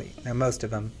early. Now most of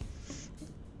them,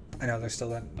 I know they're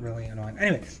still really annoying.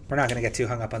 Anyway, we're not going to get too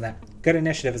hung up on that. Good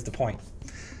initiative is the point.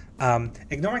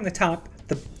 Ignoring the top,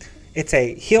 it's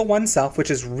a heal oneself, which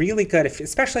is really good,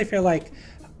 especially if you're like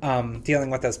dealing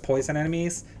with those poison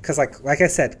enemies. Because like I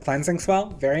said, Cleansing Swell,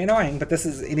 very annoying, but this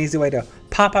is an easy way to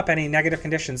pop up any negative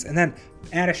conditions and then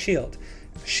add a shield.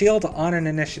 Shield on an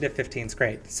initiative 15 is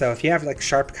great. So if you have like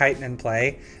Sharp Chitin in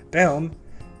play, boom,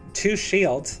 2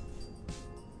 shields.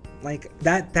 Like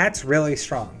that's really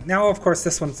strong. Now, of course,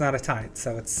 this one's not a tide,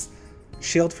 so it's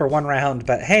shield for 1 round,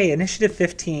 but hey, initiative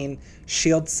 15,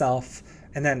 shield self,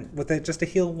 and then with it, just a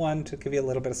heal 1 to give you a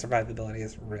little bit of survivability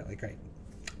is really great.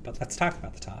 But let's talk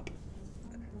about the top.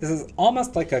 This is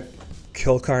almost like a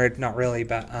kill card, not really,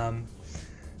 but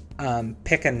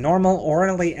pick a normal or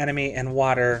an elite enemy in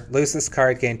water, lose this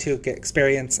card, gain 2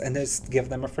 experience, and just give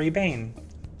them a free Bane.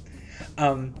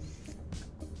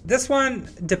 This one,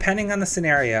 depending on the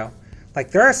scenario,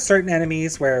 like there are certain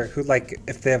enemies who like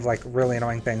if they have like really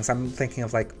annoying things. I'm thinking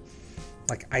of like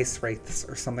ice wraiths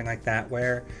or something like that,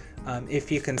 where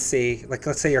if you can see, like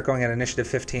let's say you're going at initiative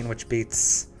 15, which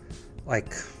beats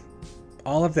like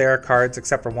all of their cards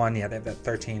except for one. Yeah, they have that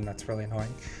 13. That's really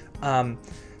annoying.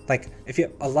 Like if you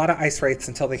have a lot of ice wraiths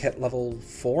until they hit level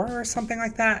 4 or something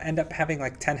like that, end up having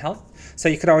like 10 health. So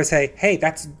you could always say, hey,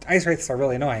 that's ice wraiths are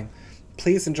really annoying.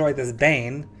 Please enjoy this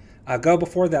Bane. Go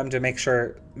before them to make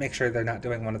sure they're not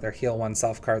doing one of their heal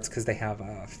oneself cards, because they have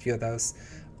a few of those.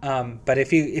 But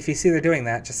if you see they're doing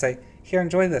that, just say, here,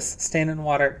 enjoy this. Stand in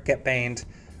water, get baned,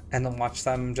 and then watch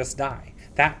them just die.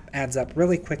 That adds up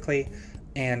really quickly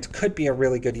and could be a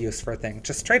really good use for a thing.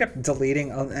 Just straight up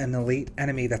deleting an elite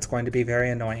enemy that's going to be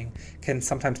very annoying can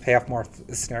sometimes pay off more for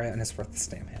the scenario and is worth the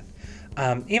stamina.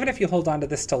 Even if you hold on to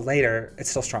this till later, it's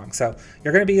still strong. So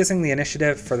you're going to be using the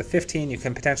initiative for the 15. You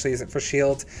can potentially use it for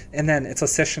shield, and then it's a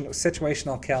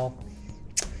situational kill.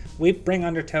 We bring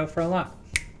Undertow for a lot.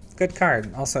 Good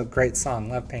card. Also, great song.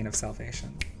 Love Pain of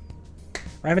Salvation.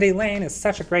 Remedy Lane is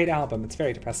such a great album. It's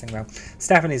very depressing, though.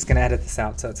 Stephanie's going to edit this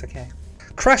out, so it's okay.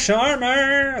 Crush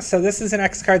Armor! So this is an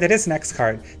X card that is an X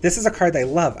card. This is a card I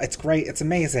love. It's great. It's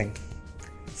amazing.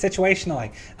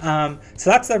 Situationally. So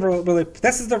that's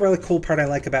this is the really cool part I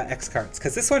like about X cards,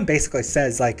 because this one basically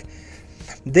says like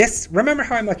this. Remember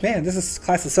how I'm like, man,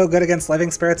 class is so good against living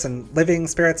spirits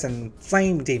and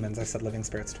flame demons. I said living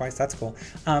spirits twice. That's cool.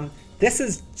 This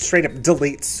is straight up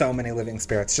delete so many living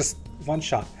spirits, just one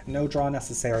shot, no draw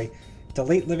necessary.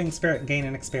 Delete living spirit, gain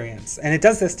an experience. And it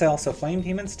does this to also flame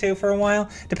demons too for a while.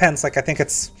 Depends, like I think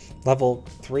it's level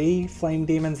 3 flame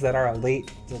demons that are elite.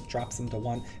 It drops them to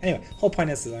 1. Anyway, whole point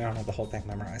is I don't have the whole thing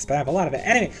memorized, but I have a lot of it.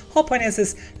 Anyway, whole point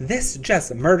is this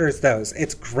just murders those.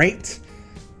 It's great.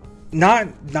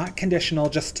 Not conditional,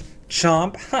 just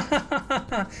chomp.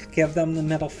 Give them the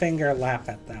middle finger, laugh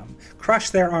at them. Crush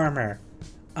their armor.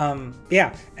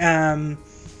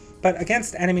 But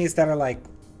against enemies that are like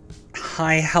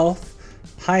high health,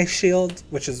 high shield,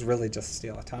 which is really just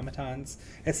steel automatons,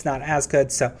 it's not as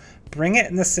good. So bring it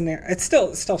in the scenario. It's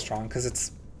still strong,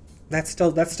 because that's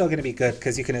still going to be good,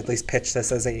 because you can at least pitch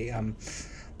this as a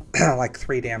like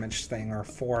 3 damage thing, or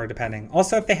 4 depending.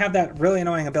 Also, if they have that really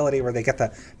annoying ability where they get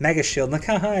the mega shield, like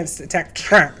haha, I've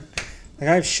attacked, like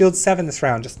I have shield 7 this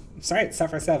round, just sorry, it's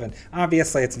suffer 7.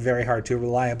 Obviously, it's very hard to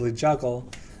reliably juggle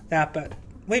that, but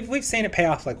we've seen it pay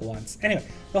off like once. Anyway,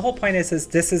 the whole point is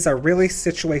this is a really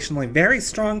situationally very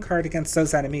strong card against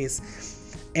those enemies.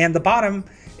 And the bottom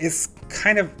is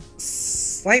kind of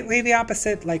slightly the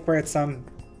opposite, like where it's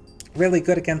really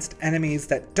good against enemies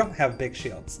that don't have big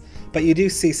shields. But you do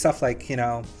see stuff like, you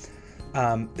know,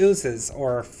 oozes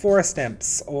or forest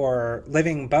imps or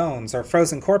living bones or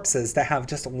frozen corpses that have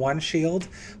just 1 shield,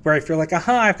 where if you're like,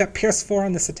 aha, I've got Pierce 4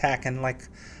 on this attack, and like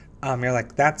you're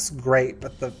like, that's great,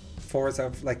 but the 4s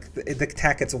of, like, the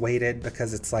attack gets weighted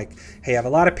because it's like, hey, I have a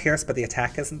lot of pierce, but the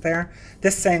attack isn't there.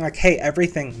 This saying, like, hey,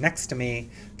 everything next to me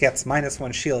gets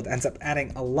 -1 shield ends up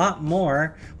adding a lot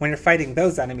more when you're fighting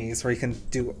those enemies, where you can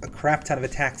do a crap ton of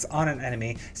attacks on an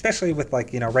enemy, especially with,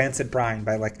 like, you know, Rancid Brine,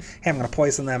 by like, hey, I'm going to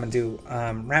poison them and do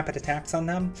rapid attacks on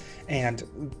them, and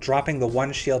dropping the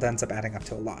 1 shield ends up adding up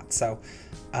to a lot. So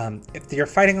if you're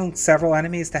fighting several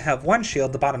enemies that have 1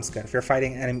 shield, the bottom's good. If you're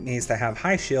fighting enemies that have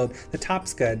high shield, the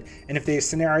top's good. And if the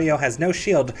scenario has no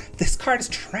shield, this card is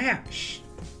trash.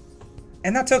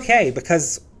 And that's okay,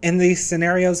 because in these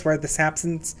scenarios where this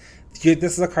happens,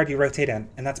 this is a card you rotate in,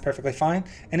 and that's perfectly fine.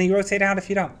 And you rotate out if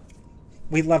you don't.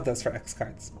 We love those for X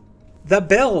cards. The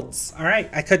builds. All right,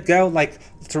 I could go like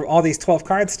through all these 12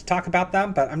 cards to talk about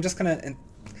them, but I'm just gonna,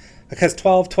 because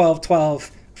 12, 12,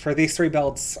 12, for these 3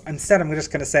 builds, instead I'm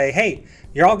just going to say, hey,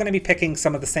 you're all going to be picking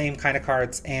some of the same kind of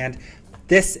cards, and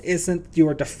this isn't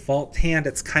your default hand.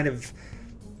 It's kind of,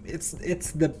 it's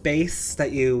the base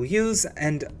that you use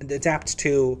and adapt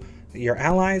to your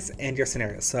allies and your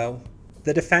scenarios. So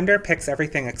the defender picks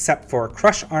everything except for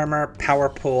Crush Armor, Power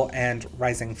Pool, and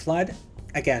Rising Flood.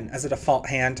 Again, as a default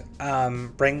hand,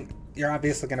 you're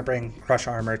obviously going to bring Crush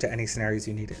Armor to any scenarios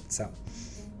you need it. So,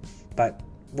 but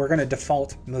we're going to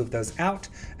default move those out.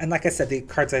 And like I said, the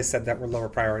cards I said that were lower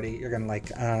priority, you're going to like,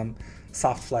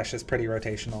 Soft Flesh is pretty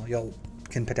rotational. You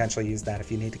can potentially use that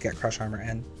if you need to get Crush Armor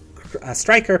in.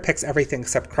 Striker picks everything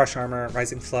except Crush Armor,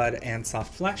 Rising Flood, and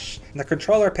Soft Flesh. And the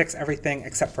controller picks everything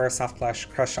except for Soft Flesh,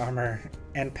 Crush Armor,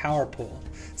 and Power Pool.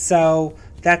 So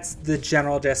that's the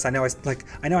general gist. I know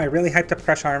I really hyped up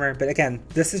Crush Armor, but again,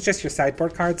 this is just your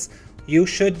sideboard cards. You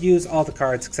should use all the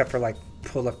cards except for like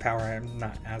Pool of Power I'm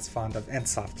not as fond of, and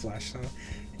Soft Flesh. So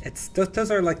it's those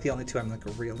are like the only 2 I'm like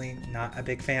really not a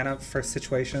big fan of for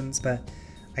situations, but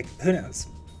like, who knows?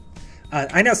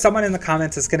 I know someone in the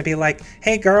comments is going to be like,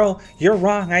 hey girl, you're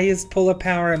wrong, I used Pool of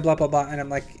Power and blah blah blah, and I'm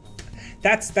like,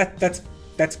 that's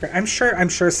great. I'm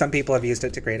sure some people have used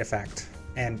it to great effect,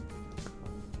 and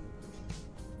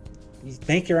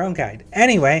make your own guide.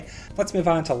 Anyway, let's move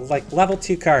on to like level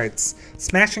 2 cards.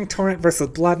 Smashing Torrent versus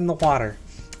Blood in the Water.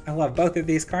 I love both of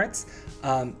these cards.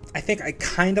 I think I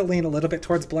kind of lean a little bit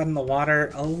towards Blood in the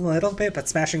Water, a little bit, but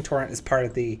Smashing Torrent is part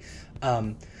of the,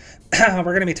 we're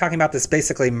going to be talking about this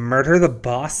basically Murder the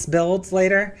Boss builds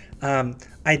later.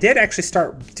 I did actually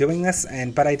start doing this,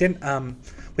 but we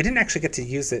didn't actually get to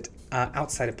use it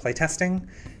outside of playtesting.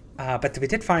 But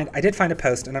I did find a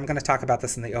post, and I'm going to talk about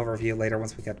this in the overview later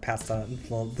once we get past the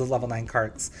level 9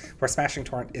 cards, where Smashing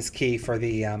Torrent is key for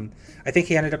the, I think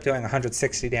he ended up doing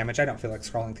 160 damage. I don't feel like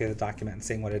scrolling through the document and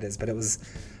seeing what it is, but it was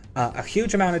a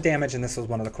huge amount of damage, and this was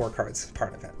one of the core cards,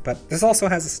 part of it. But this also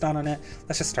has a stun on it.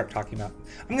 Let's just start talking about,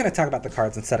 I'm going to talk about the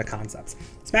cards instead of concepts.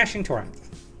 Smashing Torrent.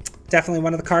 Definitely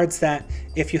one of the cards that,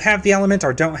 if you have the element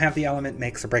or don't have the element,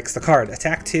 makes or breaks the card.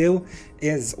 Attack 2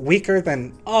 is weaker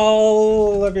than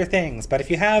all of your things, but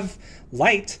if you have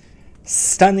light,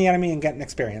 stun the enemy and get an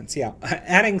experience. Yeah,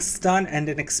 adding stun and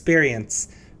an experience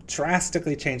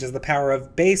drastically changes the power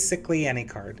of basically any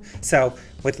card. So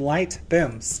with light,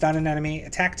 boom, stun an enemy,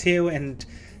 attack 2, and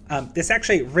this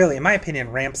actually really, in my opinion,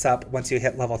 ramps up once you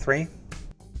hit level 3.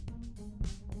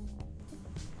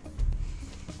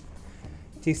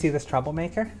 Do you see this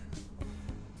troublemaker?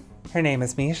 Her name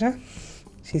is Misha.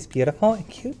 She's beautiful and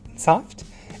cute and soft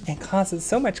and causes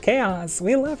so much chaos.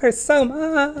 We love her so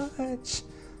much.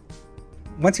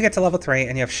 Once you get to level 3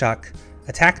 and you have Shuck,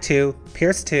 attack 2,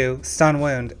 pierce 2, stun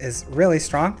wound is really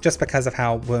strong just because of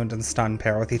how wound and stun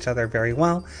pair with each other very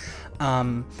well.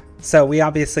 So we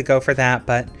obviously go for that,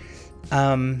 but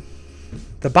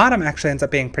the bottom actually ends up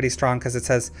being pretty strong because it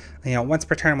says, you know, once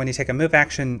per turn when you take a move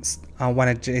action, one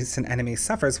adjacent enemy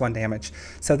suffers 1 damage.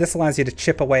 So this allows you to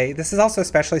chip away. This is also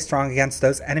especially strong against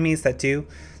those enemies that do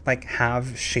like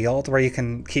have shield, where you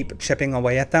can keep chipping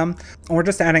away at them. Or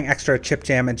just adding extra chip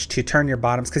damage to turn your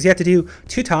bottoms, because you have to do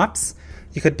 2 tops.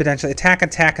 You could potentially attack,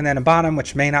 and then a bottom,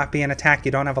 which may not be an attack.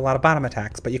 You don't have a lot of bottom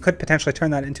attacks, but you could potentially turn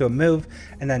that into a move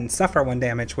and then suffer 1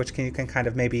 damage, which you can kind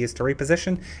of maybe use to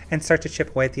reposition and start to chip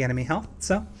away at the enemy health.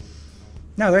 So,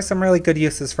 no, there's some really good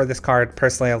uses for this card.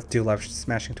 Personally, I do love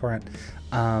Smashing Torrent.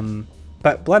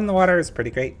 But Blood in the Water is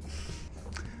pretty great.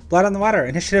 Blood on the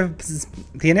Water,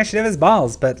 the initiative is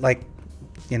balls, but like,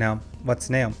 you know, what's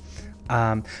new?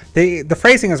 The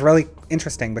phrasing is really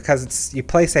interesting because you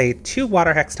place a 2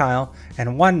 water hex tile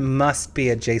and 1 must be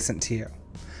adjacent to you.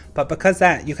 But because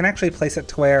that, you can actually place it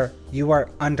to where you are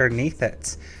underneath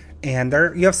it. And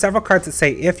you have several cards that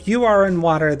say, if you are in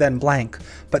water, then blank.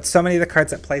 But so many of the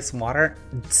cards that place water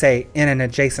say in an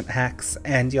adjacent hex,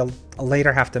 and you'll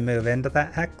later have to move into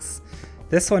that hex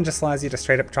This one just allows you to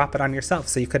straight up drop it on yourself.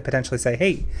 So you could potentially say,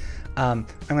 hey, I'm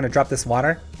going to drop this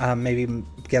water, maybe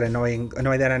get annoy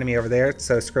that enemy over there,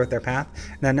 so screw with their path.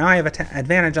 Now I have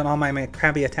advantage on all my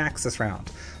crabby attacks this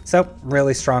round. So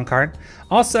really strong card.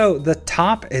 Also, the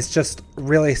top is just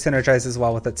really synergizes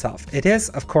well with itself. It is,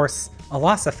 of course, a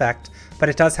loss effect, but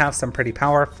it does have some pretty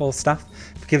powerful stuff.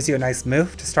 It gives you a nice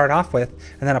move to start off with,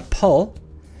 and then a pull,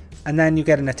 and then you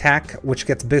get an attack which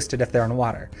gets boosted if they're in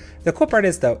water. The cool part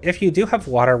is though, if you do have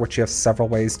water, which you have several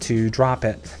ways to drop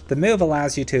it, the move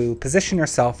allows you to position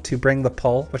yourself to bring the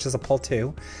pull, which is a pull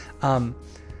 2,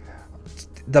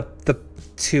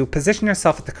 to position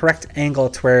yourself at the correct angle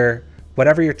to where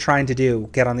whatever you're trying to do,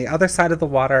 get on the other side of the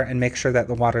water and make sure that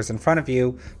the water's in front of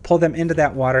you, pull them into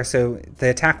that water so the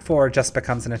attack 4 just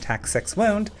becomes an attack 6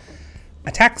 wound.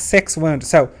 Attack 6 wound.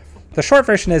 So the short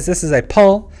version is this is a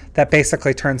pull that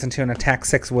basically turns into an attack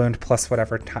 6 wound plus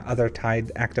whatever other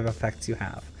tied active effects you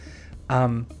have,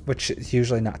 which is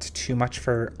usually not too much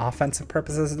for offensive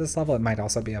purposes at this level. It might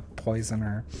also be a poison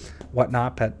or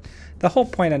whatnot, but the whole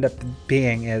point end up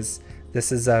being is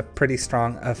this is a pretty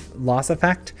strong loss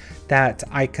effect that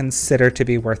I consider to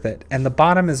be worth it. And the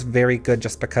bottom is very good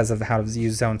just because of how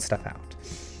you zone stuff out.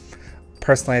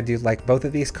 Personally, I do like both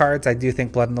of these cards. I do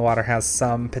think Blood in the Water has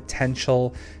some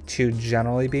potential to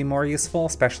generally be more useful,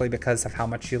 especially because of how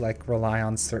much you like rely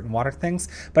on certain water things.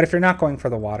 But if you're not going for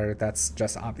the water, that's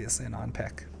just obviously a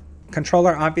non-pick.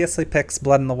 Controller obviously picks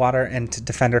Blood in the Water, and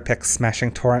Defender picks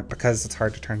Smashing Torrent because it's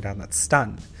hard to turn down that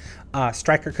stun.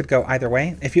 Striker could go either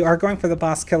way. If you are going for the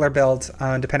boss killer build,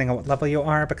 depending on what level you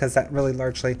are, because that really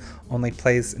largely only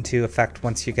plays into effect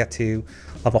once you get to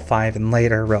level 5 and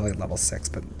later, really level 6,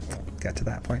 but we'll get to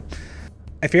that point.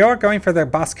 If you are going for the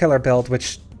boss killer build,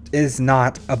 which is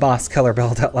not a boss killer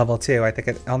build at level 2, I think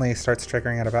it only starts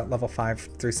triggering at about level 5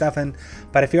 through 7,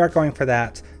 but if you are going for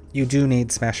that, you do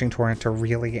need Smashing Torrent to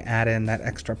really add in that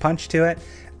extra punch to it.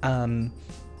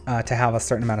 To have a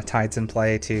certain amount of tides in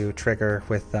play to trigger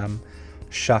with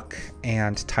Shuck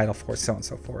and Tidal Force, so on and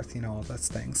so forth, you know, all those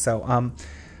things. So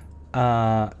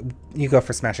you go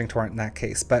for Smashing Torrent in that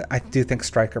case, but I do think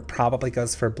Striker probably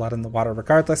goes for Blood in the Water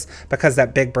regardless, because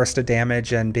that big burst of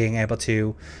damage and being able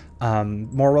to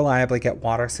more reliably get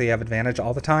water so you have advantage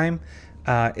all the time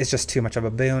is just too much of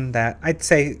a boon that I'd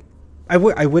say I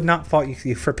would not fault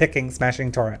you for picking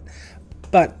Smashing Torrent.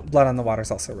 But Blood on the Water is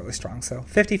also really strong, so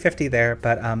 50-50 there.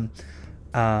 But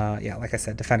yeah, like I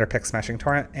said, Defender picks Smashing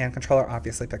Torrent, and Controller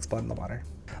obviously picks Blood in the Water.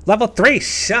 Level 3,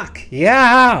 Shuck!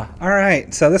 Yeah!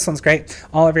 Alright, so this one's great.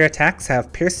 All of your attacks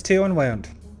have Pierce 2 and Wound.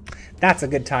 That's a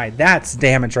good tie. That's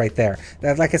damage right there.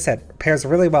 Like I said, pairs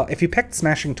really well. If you picked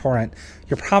Smashing Torrent,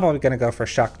 you're probably going to go for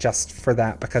Shuck just for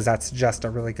that, because that's just a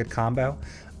really good combo.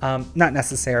 Not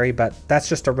necessary, but that's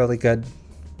just a really good,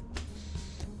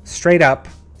 straight up,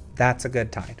 that's a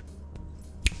good tide.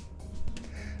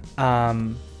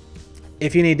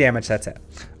 If you need damage, that's it.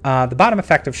 The bottom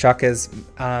effect of Shuck is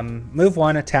move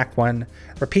 1, attack 1,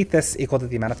 repeat this equal to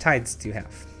the amount of tides you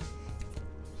have.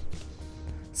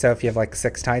 So if you have like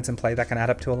 6 tides in play, that can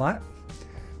add up to a lot.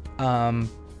 And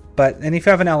if you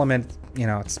have an element, you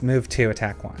know, it's move 2,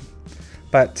 attack 1.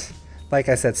 But like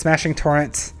I said, Smashing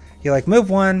Torrent, you like move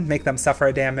 1, make them suffer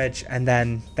a damage, and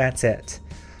then that's it.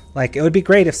 Like, it would be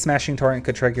great if Smashing Torrent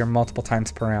could trigger multiple times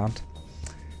per round.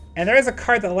 And there is a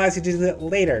card that allows you to do that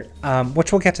later,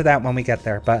 which we'll get to that when we get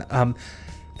there. But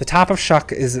the top of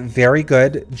Shuck is very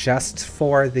good just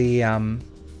for the...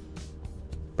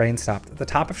 brain stopped. The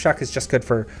top of Shuck is just good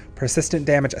for persistent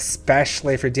damage,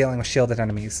 especially if you're dealing with shielded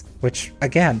enemies, which,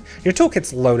 again, your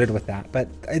toolkit's loaded with that. But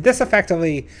this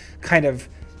effectively kind of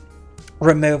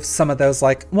removes some of those,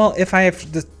 like, well, if I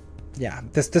have... Yeah,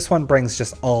 this one brings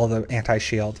just all the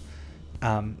anti-shield.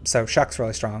 So Shuck's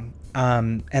really strong.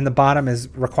 And the bottom is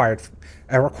required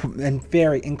and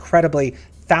very incredibly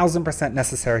 1000%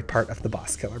 necessary part of the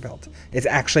boss killer build. It's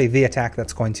actually the attack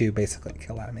that's going to basically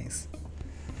kill enemies.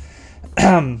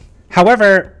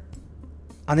 However,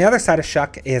 on the other side of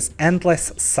Shuck is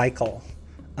Endless Cycle.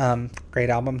 Great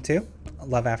album too.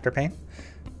 Love Afterpain.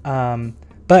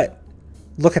 But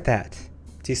look at that.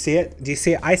 Do you see it? Do you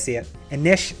see it? I see it.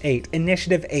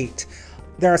 Initiative 8.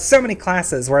 There are so many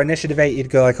classes where Initiative 8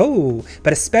 you'd go like, oh,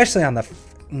 but especially on the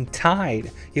Tide,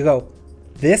 you go,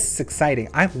 this is exciting.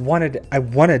 I wanted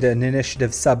an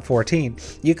Initiative sub 14.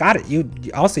 You got it. You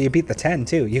beat the 10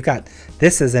 too. You got,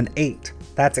 this is an 8.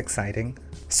 That's exciting.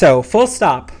 So full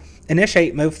stop.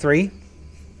 Initiate, move 3.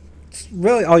 It's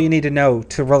really all you need to know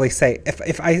to really say.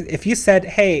 If you said,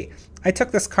 hey, I took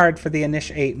this card for the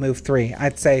Initiate, move 3,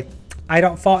 I'd say, I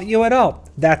don't fault you at all.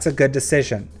 That's a good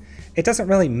decision. It doesn't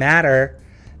really matter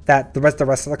that the rest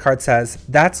of the card says,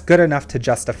 that's good enough to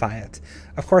justify it.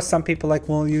 Of course, some people are like,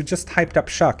 well, you just hyped up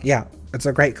Shuck. Yeah, it's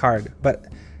a great card, but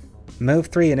move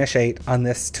 3 initiate on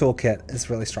this toolkit is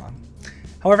really strong.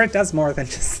 However, it does more than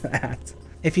just that.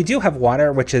 If you do have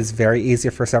water, which is very easy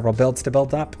for several builds to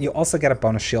build up, you also get a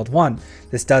bonus shield 1.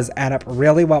 This does add up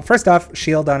really well. First off,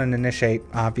 shield on an initiate,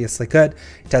 obviously good.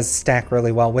 It does stack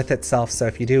really well with itself, so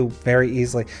if you do very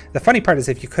easily. The funny part is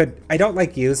if you could, I don't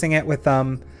like using it with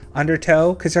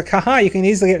Undertow, because you're like, haha, you can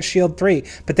easily get shield 3,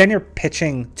 but then you're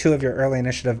pitching 2 of your early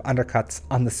initiative undercuts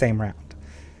on the same round,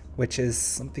 which is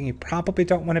something you probably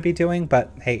don't want to be doing, but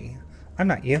hey, I'm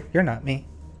not you, you're not me.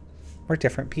 We're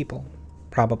different people.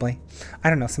 Probably. I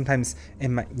don't know, sometimes it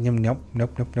might... Nope.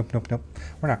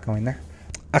 We're not going there.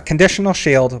 A conditional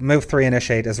shield, move 3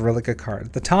 initiate is a really good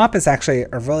card. The top is actually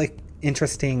a really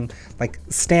interesting like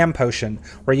stam potion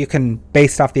where you can,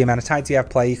 based off the amount of tides you have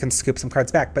play, you can scoop some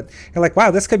cards back. But you're like,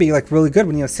 wow, this could be like really good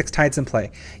when you have 6 tides in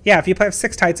play. Yeah, if you have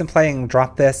 6 tides in play and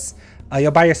drop this,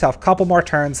 you'll buy yourself a couple more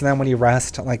turns, and then when you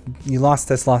rest, like you lost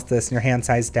this, and your hand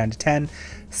size is down to 10,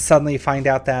 suddenly you find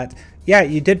out that yeah,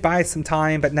 you did buy some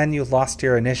time, but then you lost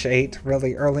your initiate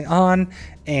really early on,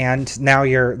 and now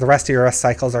the rest of your rest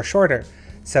cycles are shorter.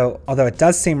 So although it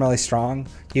does seem really strong,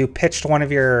 you pitched one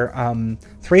of your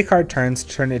 3-card turns,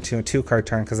 turned it into a 2-card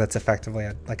turn because that's effectively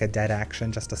like a dead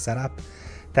action, just a setup.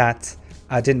 That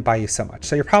didn't buy you so much.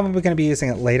 So you're probably going to be using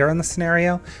it later in the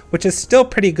scenario, which is still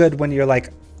pretty good when you're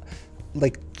like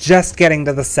just getting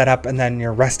to the setup and then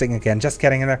you're resting again, just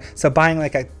getting in there. So buying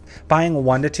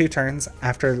 1 to 2 turns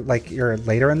after like you're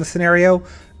later in the scenario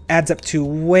adds up to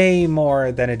way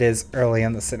more than it is early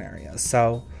in the scenario.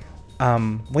 So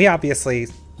we obviously,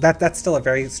 that's still a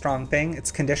very strong thing. It's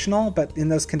conditional, but in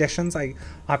those conditions, I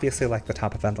obviously like the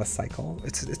top of Endless Cycle.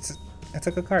 It's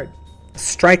a good card.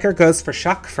 Striker goes for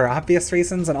Shuck for obvious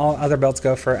reasons, and all other builds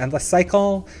go for Endless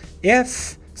Cycle.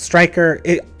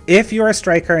 If you're a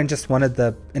striker and just wanted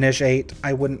the initiate,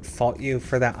 I wouldn't fault you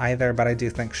for that either, but I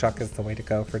do think Shuck is the way to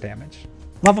go for damage.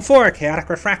 Level 4, Chaotic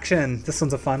Refraction. This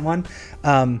one's a fun one.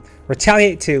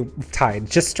 Retaliate 2, Tide.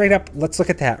 Just straight up, let's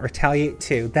look at that. Retaliate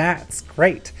 2. That's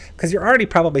great, because you're already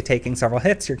probably taking several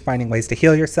hits. You're finding ways to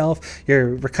heal yourself.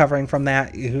 You're recovering from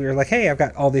that. You're like, hey, I've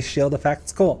got all these shield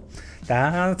effects. Cool.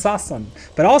 That's awesome.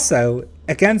 But also,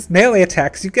 against melee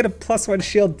attacks, you get a +1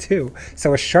 shield too.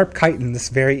 So with Sharp Chitin, this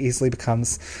very easily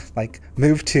becomes like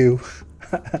move 2,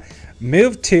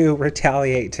 move 2,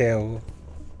 retaliate 2.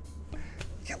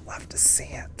 You love to see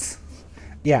it.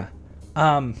 Yeah,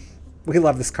 we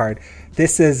love this card.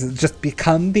 This is just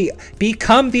become the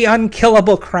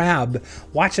unkillable crab.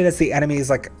 Watch it as the enemies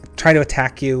like try to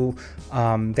attack you.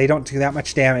 They don't do that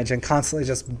much damage and constantly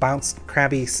just bounce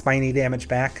crabby, spiny damage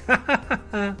back.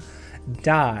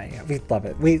 Die. We love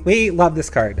it. We love this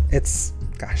card.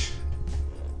 Gosh,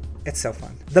 it's so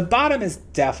fun. The bottom is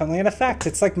definitely an effect.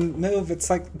 It's like move. It's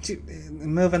like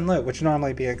move and loot, which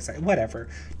normally be exciting. Whatever.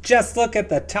 Just look at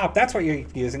the top. That's what you're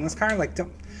using this card. Like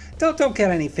don't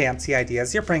get any fancy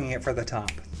ideas. You're bringing it for the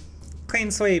top. Clean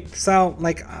sweep. So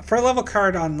like for a level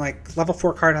card on like level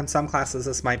 4 card on some classes,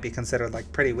 this might be considered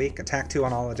like pretty weak. Attack 2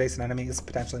 on all adjacent enemies,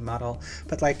 potentially muddle.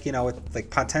 But like, you know, with like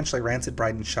potentially Rancid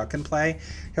Bride and Shuck in play,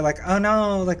 you're like, oh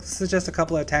no, like this is just a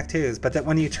couple of attack 2s. But then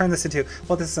when you turn this into,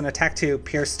 well, this is an attack 2,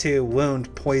 pierce 2,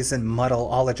 wound, poison, muddle,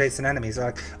 all adjacent enemies, you're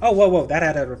like, oh whoa, that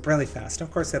added up really fast.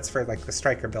 Of course, that's for like the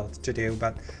striker build to do,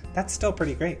 but that's still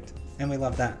pretty great, and we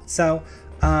love that. So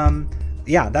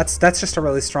yeah, that's just a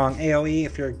really strong AoE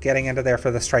if you're getting into there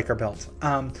for the striker build.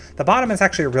 The bottom is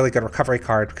actually a really good recovery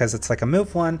card because it's like a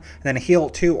move 1 and then a heal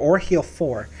 2 or heal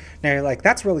 4. Now you're like,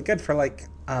 that's really good for like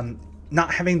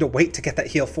not having to wait to get that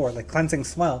heal 4, like Cleansing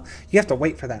Swell. You have to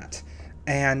wait for that.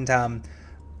 And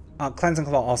Cleansing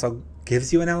Swell also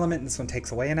gives you an element, and this one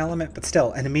takes away an element, but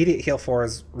still, an immediate heal 4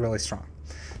 is really strong.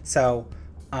 So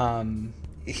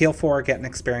heal 4, get an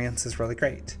experience is really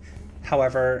great.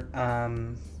 However,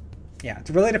 yeah, it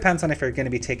really depends on if you're going to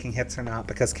be taking hits or not,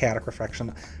 because Chaotic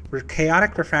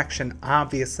Refraction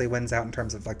obviously wins out in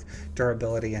terms of like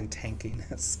durability and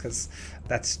tankiness, because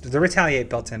that's the Retaliate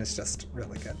built in is just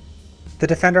really good. The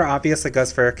Defender obviously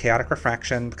goes for Chaotic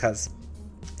Refraction because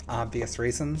obvious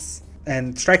reasons,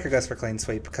 and Striker goes for Clean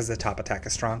Sweep because the top attack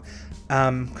is strong.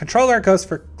 Controller goes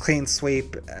for Clean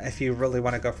Sweep if you really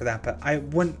want to go for that, but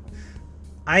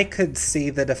I could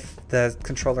see the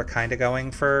controller kind of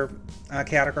going for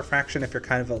Chaotic Refraction if you're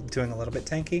kind of doing a little bit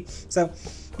tanky. So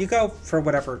you go for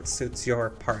whatever suits your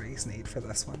party's need for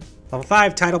this one. Level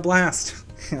 5, Tidal Blast.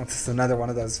 This is another one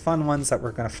of those fun ones that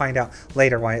we're going to find out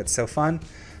later why it's so fun.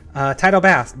 Tidal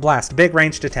Blast, big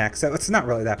ranged attack. So it's not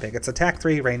really that big. It's attack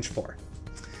 3, range 4.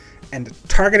 and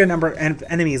target a number of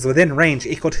enemies within range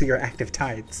equal to your active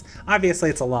tides. Obviously,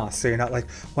 it's a loss, so you're not like,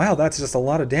 wow, that's just a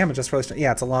lot of damage. That's really strong.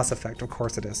 Yeah, it's a loss effect. Of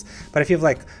course it is. But if you have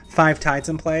like 5 tides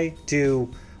in play, do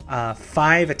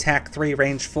 5 attack 3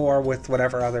 range 4 with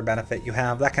whatever other benefit you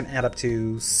have. That can add up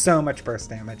to so much burst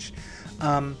damage,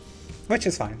 which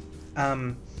is fine.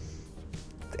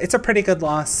 It's a pretty good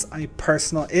loss.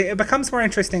 It becomes more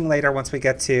interesting later once we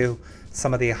get to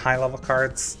some of the high level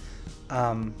cards.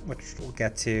 Which we'll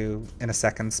get to in a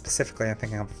second. Specifically, I'm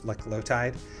thinking of like Low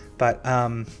Tide, but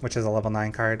which is a level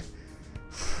 9 card.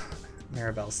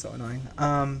 Mirabelle's so annoying.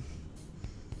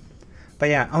 But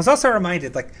yeah, I was also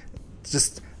reminded, like,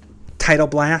 just Tidal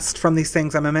Blast from these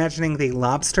things. I'm imagining the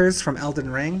lobsters from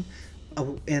Elden Ring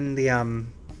in the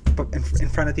in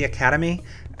front of the Academy.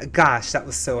 Gosh, that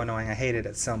was so annoying. I hated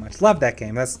it so much. Love that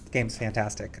game. That game's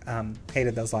fantastic.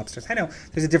 Hated those lobsters. I know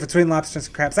there's a difference between lobsters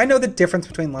and crabs. I know the difference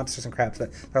between lobsters and crabs,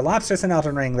 but they're lobsters in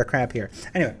Elden Ring, they're crab here.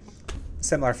 Anyway,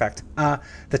 similar effect.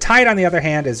 The Tide, on the other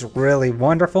hand, is really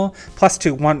wonderful. +1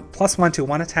 to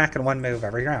 1 attack and 1 move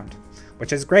every round,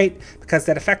 which is great because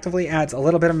that effectively adds a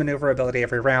little bit of maneuverability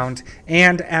every round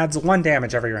and adds 1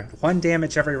 damage every round. 1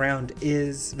 damage every round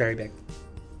is very big.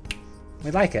 We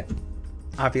like it.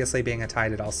 Obviously, being a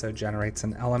Tide, it also generates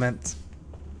an element.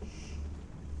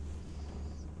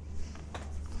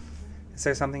 Is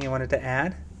there something you wanted to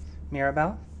add,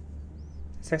 Mirabelle?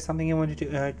 Is there something you wanted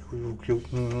to add?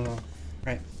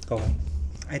 Right, go on.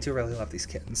 I do really love these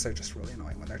kittens. They're just really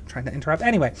annoying when they're trying to interrupt.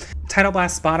 Anyway, Tidal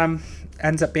Blast bottom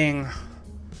ends up being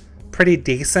pretty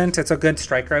decent. It's a good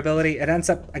striker ability. It ends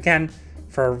up, again,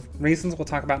 for reasons we'll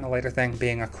talk about in a later thing,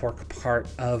 being a core part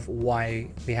of why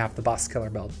we have the boss killer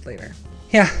build later.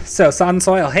 Yeah, so Sodden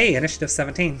Soil. Hey, Initiative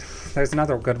 17. There's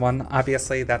another good one.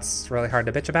 Obviously, that's really hard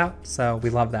to bitch about, so we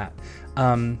love that.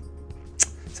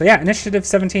 So yeah, Initiative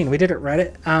 17. We did it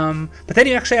Reddit. But then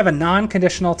you actually have a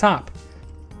non-conditional top.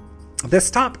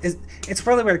 This top it's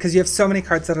really weird because you have so many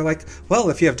cards that are like, well,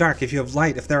 if you have dark, if you have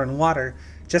light, if they're in water,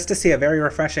 just to see a very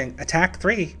refreshing attack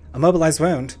 3, immobilized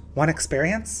wound, 1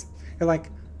 experience. You're like,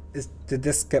 did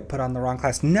this get put on the wrong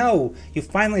class? No, you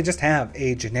finally just have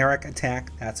a generic attack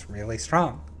that's really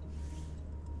strong.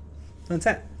 That's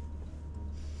it.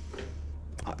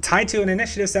 Tied to an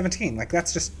Initiative 17, like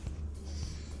that's just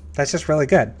really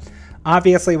good.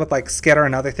 Obviously, with like Skitter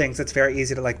and other things, it's very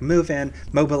easy to like move in,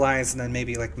 mobilize, and then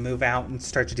maybe like move out and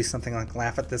start to do something like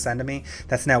laugh at this enemy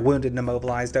that's now wounded and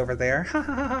immobilized over there. Ha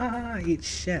ha ha ha! Eat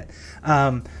shit.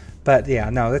 But yeah,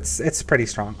 no, it's pretty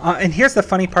strong. And here's the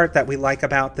funny part that we like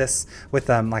about this with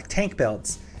like tank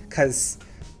builds, because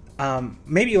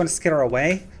maybe you want to skitter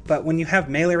away, but when you have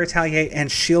melee retaliate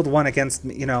and shield 1 against,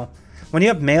 you know, when you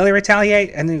have melee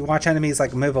retaliate and then you watch enemies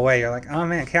like move away, you're like, oh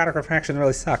man, chaotic refraction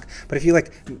really suck. But if you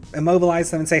like immobilize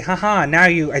them and say, haha, now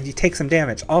you take some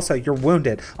damage. Also, you're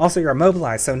wounded. Also, you're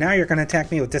immobilized. So now you're going to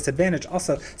attack me with disadvantage.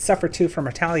 Also, suffer 2 from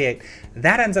retaliate.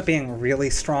 That ends up being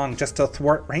really strong just to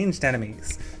thwart ranged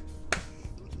enemies.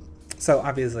 So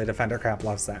obviously Defender Crab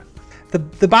loves that.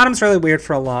 The bottom's really weird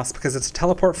for a loss because it's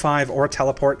teleport 5 or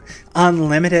teleport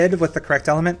unlimited with the correct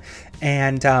element,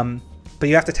 and but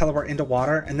you have to teleport into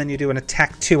water, and then you do an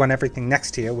attack 2 on everything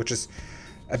next to you, which is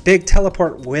a big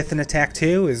teleport with an attack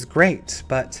 2 is great,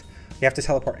 but you have to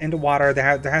teleport into water. There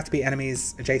have to be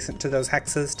enemies adjacent to those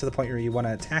hexes to the point where you want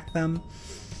to attack them.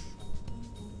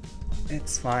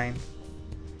 It's fine.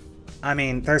 I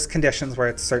mean, there's conditions where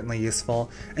it's certainly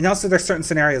useful. And also there's certain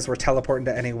scenarios where teleporting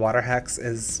to any water hex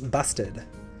is busted.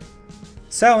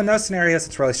 So in those scenarios,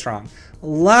 it's really strong.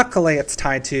 Luckily, it's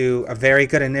tied to a very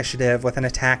good initiative with an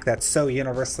attack that's so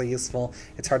universally useful,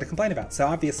 it's hard to complain about. So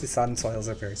obviously Sodden Soil is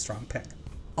a very strong pick.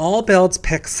 All builds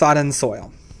pick Sodden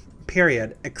Soil,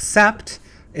 period. Except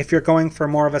if you're going for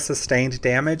more of a sustained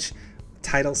damage,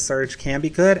 Tidal Surge can be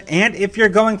good. And if you're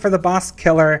going for the boss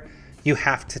killer, you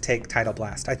have to take Tidal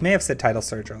Blast. I may have said Tidal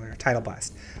Surge earlier, Tidal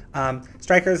Blast.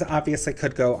 Strikers obviously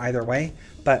could go either way,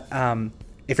 but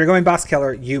if you're going boss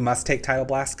killer, you must take Tidal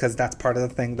Blast because that's part of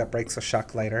the thing that breaks a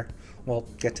shuck later. We'll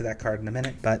get to that card in a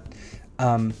minute, but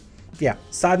yeah,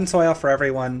 Sodden Soil for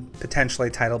everyone, potentially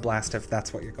Tidal Blast if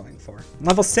that's what you're going for.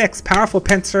 Level 6, Powerful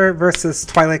Pincer versus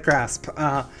Twilight Grasp.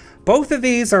 Both of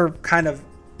these are kind of,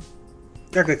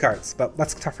 they're good cards, but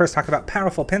let's first talk about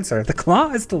Powerful Pincer. The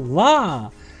Claw is the law.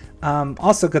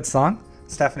 Also good song.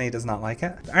 Stephanie does not like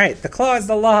it. All right, the Claw is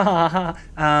the law.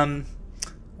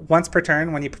 Once per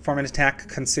turn, when you perform an attack,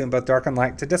 consume both dark and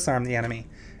light to disarm the enemy.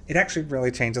 It actually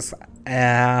really changes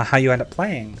how you end up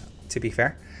playing, to be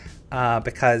fair,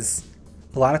 because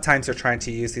a lot of times you're trying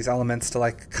to use these elements to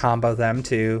like combo them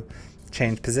to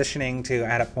change positioning, to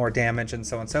add up more damage and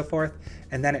so on and so forth.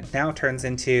 And then it now turns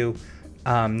into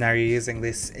Now you're using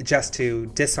this just to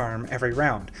disarm every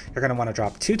round. You're going to want to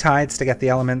drop 2 tides to get the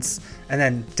elements, and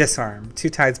then disarm 2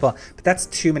 tides below. But that's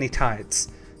too many tides.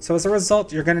 So as a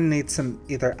result, you're going to need some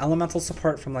either elemental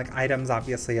support from like items.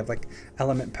 Obviously, you have like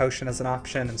element potion as an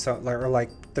option, and so or like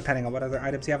depending on what other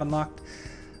items you have unlocked.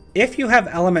 If you have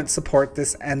element support,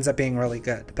 this ends up being really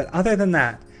good. But other than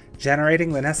that,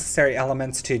 generating the necessary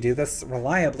elements to do this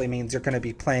reliably means you're going to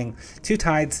be playing 2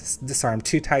 tides, disarm,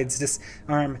 2 tides,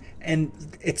 disarm, and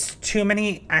it's too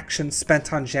many actions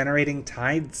spent on generating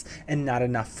tides and not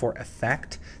enough for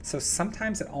effect. So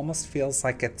sometimes it almost feels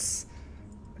like it's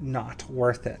not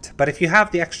worth it. But if you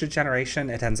have the extra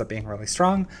generation, it ends up being really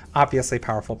strong. Obviously,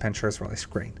 Powerful Pincher is really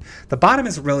great. The bottom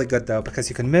is really good, though, because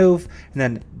you can move, and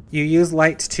then you use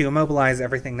light to immobilize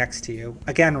everything next to you.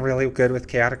 Again, really good with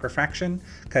Chaotic Refraction,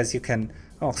 because you can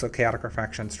also Chaotic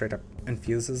Refraction straight up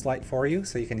infuses light for you,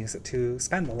 so you can use it to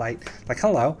spend the light. Like,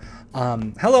 hello.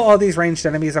 Hello, all these ranged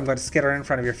enemies. I'm going to skitter in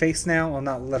front of your face now. Well,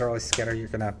 not literally skitter. You're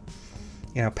going to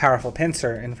Powerful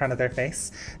Pincer in front of their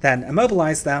face, then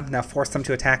immobilize them, now force them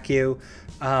to attack you.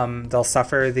 They'll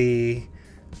suffer their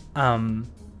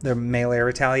melee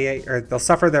retaliate, or they'll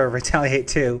suffer their retaliate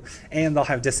too, and they'll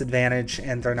have disadvantage,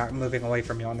 and they're not moving away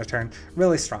from you on their turn.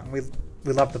 Really strong. We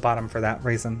love the bottom for that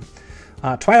reason.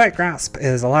 Twilight Grasp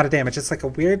is a lot of damage. It's like a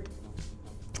weird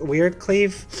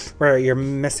cleave where you're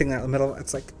missing that middle.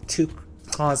 It's like 2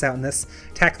 claws out in this.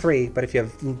 Attack 3, but if you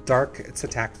have dark, it's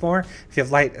attack 4. If you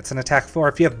have light, it's an attack 4.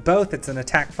 If you have both, it's an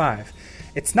attack 5.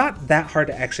 It's not that hard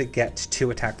to actually get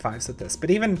 2 attack 5s with this,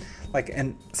 but even like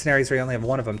in scenarios where you only have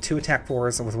 1 of them, 2 attack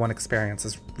 4s with 1 experience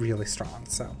is really strong.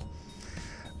 So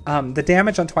the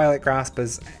damage on Twilight Grasp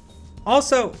is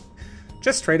also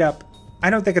just straight up, I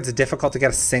don't think it's difficult to get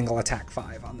a single attack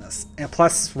 5 on this, and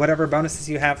plus whatever bonuses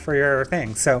you have for your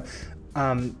thing. So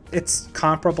it's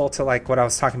comparable to like what I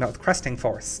was talking about with Cresting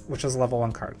Force, which is a level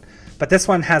 1 card. But this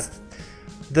one has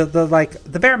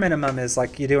the bare minimum is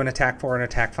like you do an attack 4 and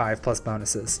attack 5 plus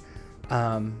bonuses.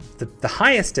 The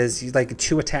highest is you like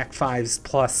 2 attack 5s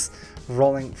plus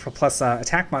rolling for plus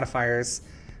attack modifiers.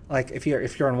 Like if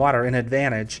you're in water, an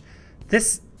advantage.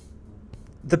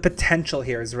 The potential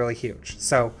here is really huge.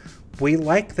 So we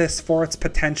like this for its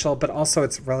potential, but also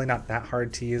it's really not that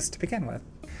hard to use to begin with.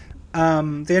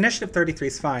 The initiative 33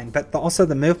 is fine, but also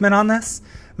the movement on this,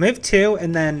 move 2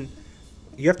 and then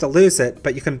you have to lose it,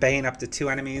 but you can bane up to 2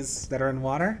 enemies that are in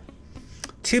water.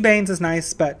 2 banes is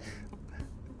nice, but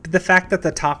the fact that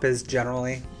the top is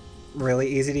generally really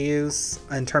easy to use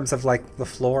in terms of like the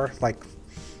floor, like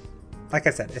I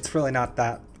said, it's really not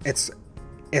that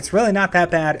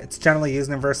bad. It's generally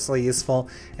universally useful,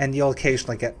 and you'll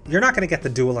occasionally you're not going to get the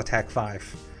dual attack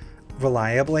 5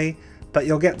 reliably, but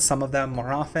you'll get some of them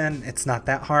more often. It's not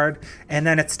that hard. And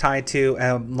then it's tied to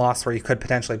a loss where you could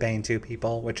potentially bane 2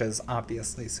 people, which is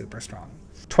obviously super strong.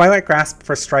 Twilight Grasp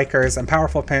for strikers and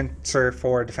Powerful Pincer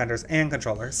for defenders and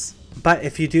controllers. But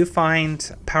if you do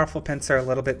find Powerful Pincer a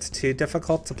little bit too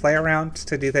difficult to play around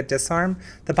to do that disarm,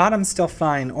 the bottom's still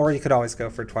fine, or you could always go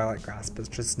for Twilight Grasp,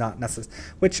 which is not necessary,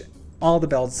 which all the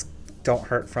builds don't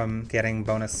hurt from getting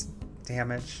bonus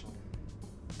damage.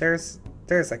 There's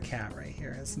a cat right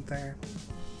here, isn't there?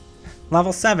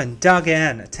 Level 7, Dug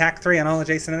In. Attack 3 on all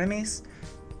adjacent enemies.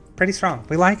 Pretty strong.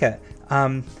 We like it.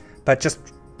 But just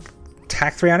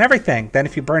attack 3 on everything. Then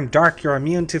if you burn dark, you're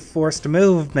immune to forced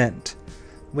movement,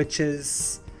 which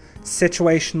is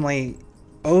situationally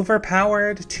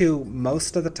overpowered to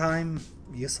most of the time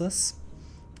useless.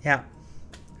 Yeah.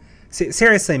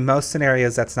 Seriously, most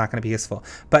scenarios that's not going to be useful.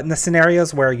 But in the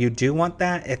scenarios where you do want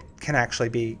that, it can actually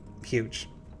be huge.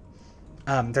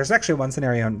 There's actually one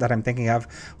scenario that I'm thinking of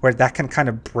where that can kind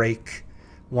of break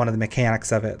one of the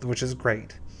mechanics of it, which is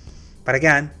great. But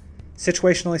again,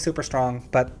 situationally super strong,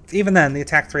 but even then, the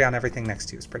attack 3 on everything next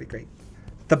to you is pretty great.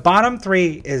 The bottom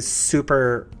 3 is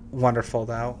super wonderful,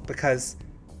 though, because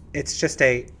it's just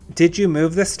did you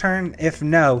move this turn? If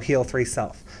no, heal 3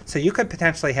 self. So you could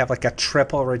potentially have like a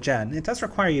triple regen. It does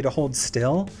require you to hold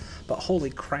still, but holy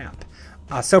crap.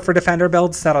 So for defender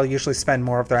builds, that'll usually spend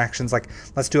more of their actions, like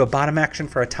let's do a bottom action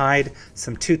for a tide,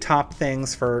 some 2 top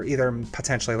things for either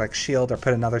potentially like shield or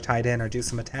put another tide in or do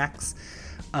some attacks,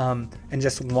 and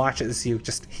just watch as you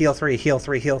just heal 3, heal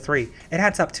 3, heal 3. It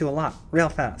adds up to a lot real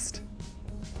fast.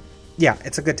 Yeah,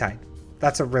 it's a good tide.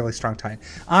 That's a really strong tide.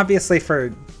 Obviously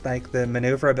for like the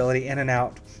maneuverability in and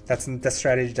out, this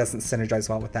strategy doesn't synergize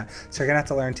well with that. So you're gonna have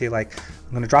to learn to like,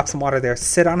 I'm gonna drop some water there,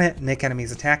 sit on it, make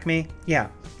enemies attack me. Yeah,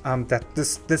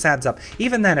 this adds up.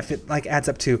 Even then, if it like adds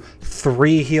up to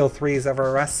 3 heal 3s over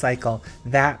a rest cycle,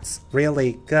 that's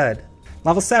really good.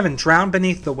 Level 7, Drown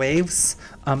Beneath the Waves.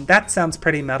 That sounds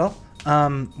pretty metal.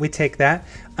 We take that.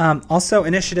 Also,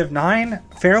 Initiative 9,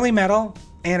 fairly metal,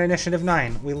 and Initiative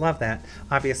 9. We love that.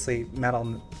 Obviously,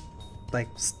 metal, like,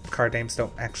 card names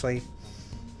don't actually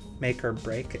make or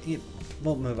break.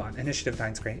 We'll move on. Initiative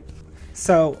 9's great.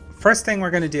 So, first thing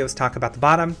we're going to do is talk about the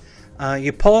bottom.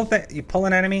 You pull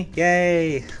an enemy,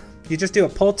 yay! You just do a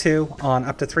pull 2 on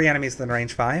up to 3 enemies within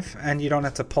range 5, and you don't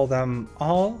have to pull them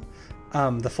all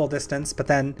the full distance, but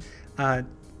then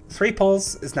 3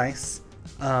 pulls is nice.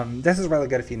 This is really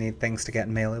good if you need things to get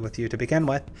in melee with you to begin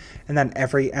with, and then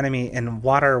every enemy in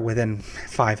water within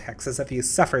 5 hexes of you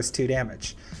suffers 2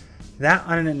 damage. That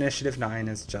on an Initiative 9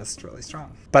 is just really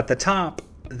strong. But the top,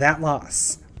 that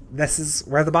loss, this is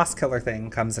where the boss killer thing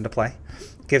comes into play.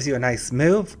 Gives you a nice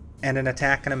move and an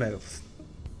attack and a move,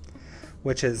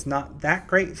 which is not that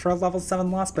great for a level 7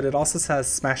 loss, but it also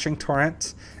says Smashing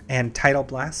Torrent and Tidal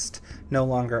Blast no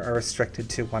longer are restricted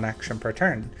to 1 action per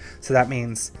turn. So that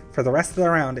means for the rest of the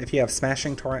round, if you have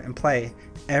Smashing Torrent in play,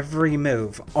 every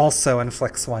move also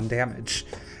inflicts 1 damage.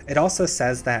 It also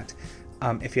says that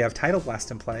if you have Tidal Blast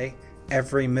in play,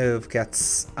 every move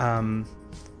gets +1,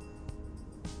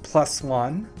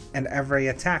 and every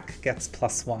attack gets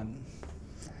 +1.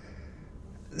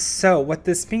 So what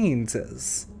this means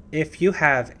is, if you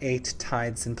have 8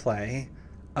 tides in play,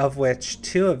 of which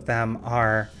 2 of them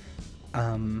are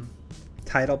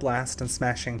Tidal Blast and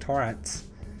Smashing Torrent,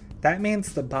 that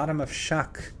means the bottom of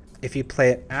Shuck, if you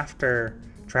play it after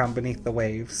Drown Beneath the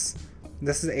Waves,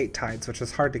 this is 8 tides, which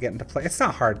is hard to get into play. It's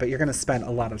not hard, but you're going to spend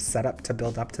a lot of setup to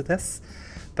build up to this.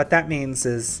 But that means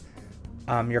is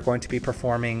you're going to be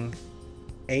performing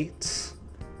 8,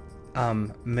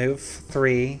 move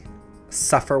 3,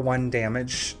 suffer 1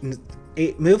 damage.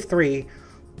 8, move 3,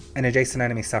 an adjacent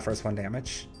enemy suffers 1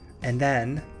 damage, and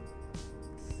then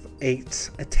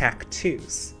 8 attack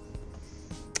 2s.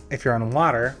 If you're on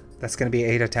water, that's going to be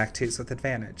 8 attack 2s with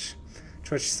advantage.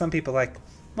 To which some people are like,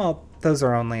 well, those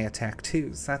are only attack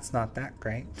 2s. That's not that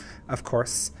great. Of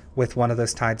course, with one of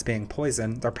those tides being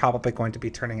poison, they're probably going to be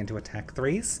turning into attack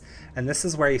 3s. And this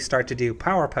is where you start to do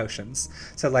power potions.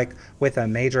 So like with a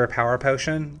major power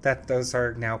potion, those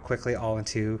are now quickly all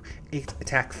into 8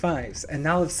 attack 5s. And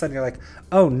now all of a sudden you're like,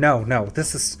 oh no,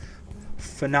 this is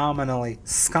phenomenally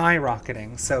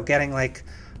skyrocketing. So getting like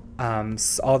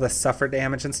all the suffer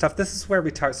damage and stuff, this is where we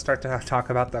start to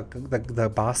talk about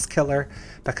the boss killer,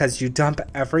 because you dump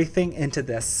everything into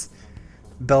this,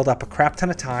 build up a crap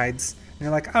ton of tides, and you're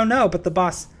like, oh no, but the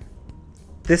boss,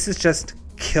 this is just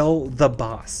kill the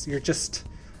boss. You're just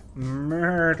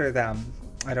murder them.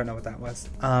 I don't know what that was.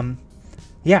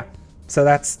 Yeah, so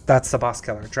that's the boss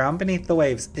killer. Drown Beneath the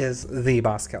Waves is the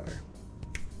boss killer.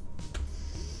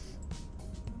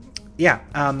 Yeah,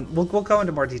 we'll go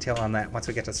into more detail on that once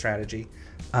we get to strategy.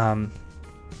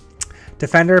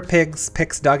 Defender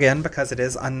picks Dug In because it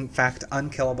is, in fact,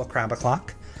 unkillable Crab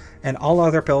O'Clock. And all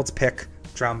other builds pick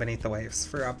Drown Beneath the Waves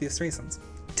for obvious reasons.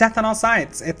 Death on all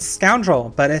sides. It's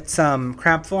Scoundrel, but it's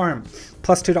crab form.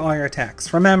 +2 to all your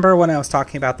attacks. Remember when I was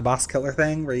talking about the boss killer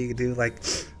thing where you could do like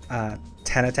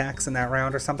 10 attacks in that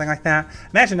round or something like that?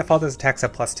 Imagine if all those attacks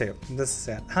have +2. This is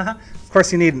it. Of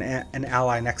course you need an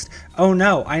ally next. Oh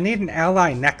no, I need an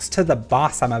ally next to the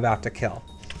boss I'm about to kill.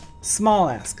 Small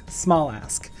ask, small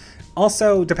ask.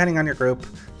 Also, depending on your group,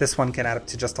 this one can add up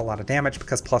to just a lot of damage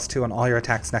because +2 on all your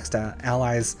attacks next to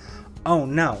allies. Oh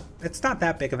no, it's not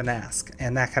that big of an ask,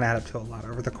 and that can add up to a lot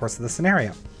over the course of the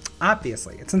scenario.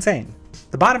 Obviously, it's insane.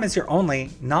 The bottom is your only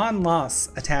non-loss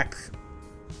attack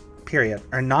period,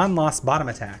 or non-loss bottom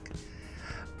attack.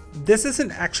 This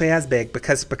isn't actually as big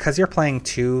because you're playing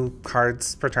 2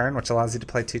 cards per turn, which allows you to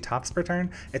play 2 tops per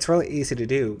turn. It's really easy to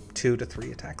do 2 to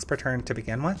 3 attacks per turn to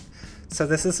begin with. So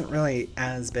this isn't really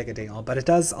as big a deal, but it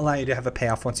does allow you to have a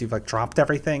payoff once you've like dropped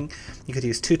everything. You could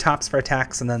use 2 tops for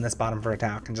attacks and then this bottom for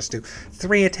attack and just do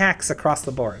 3 attacks across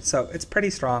the board. So it's pretty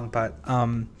strong, but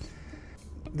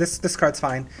this card's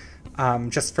fine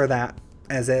just for that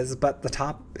as is, but the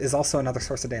top is also another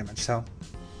source of damage. So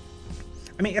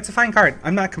I mean, it's a fine card.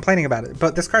 I'm not complaining about it,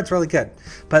 but this card's really good.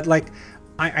 But like,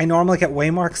 I normally get way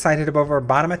more excited over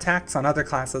bottom attacks on other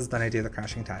classes than I do the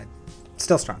Crashing Tide.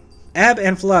 Still strong. Ebb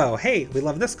and Flow. Hey, we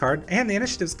love this card, and the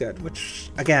initiative's good, which,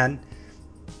 again,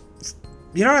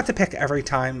 you don't have to pick every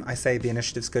time I say the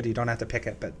initiative's good. You don't have to pick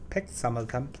it, but pick some of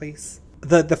them, please.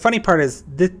 The funny part is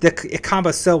it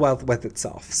combos so well with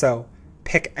itself. So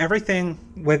pick everything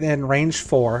within range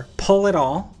 4, pull it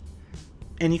all,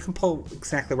 and you can pull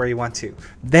exactly where you want to.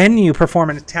 Then you perform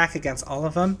an attack against all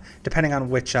of them, depending on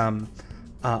which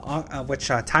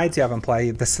tides you have in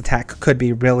play, this attack could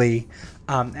be really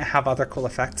have other cool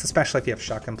effects, especially if you have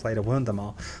shock and play to wound them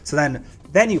all. So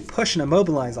then you push and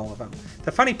immobilize all of them.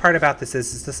 The funny part about this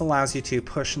is this allows you to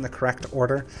push in the correct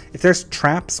order. If there's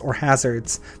traps or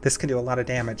hazards, this can do a lot of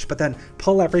damage, but then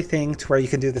pull everything to where you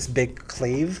can do this big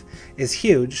cleave is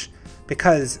huge,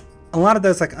 because a lot of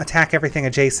those like attack everything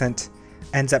adjacent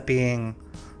ends up being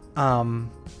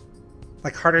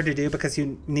like harder to do because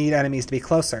you need enemies to be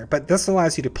closer. But this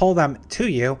allows you to pull them to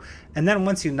you, and then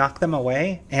once you knock them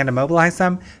away and immobilize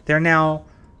them, they're now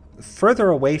further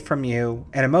away from you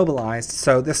and immobilized.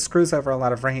 So this screws over a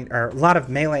lot of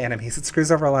melee enemies. It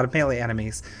screws over a lot of melee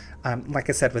enemies. Like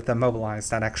I said, with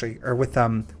immobilized, that actually, or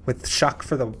with shock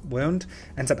for the wound,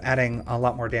 ends up adding a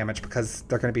lot more damage because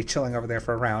they're going to be chilling over there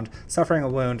for a round, suffering a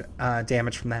wound,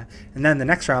 damage from that, and then the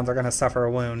next round they're going to suffer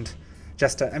a wound.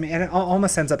 And it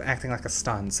almost ends up acting like a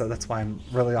stun, so that's why I'm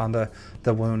really on the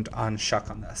wound on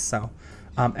Shuck on this. So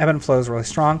ebb and flow is really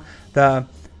strong. The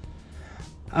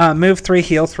move 3,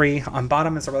 heal 3 on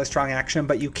bottom is a really strong action,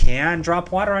 but you can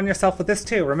drop water on yourself with this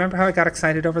too. Remember how I got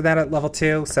excited over that at level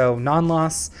 2? So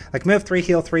non-loss, like move 3,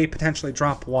 heal 3, potentially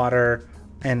drop water,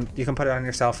 and you can put it on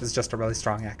yourself is just a really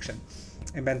strong action.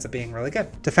 It ends up being really good.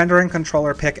 Defender and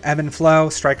controller pick ebb and flow.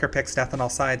 Striker picks death on all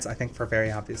sides, I think for very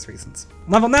obvious reasons.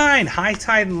 Level 9, high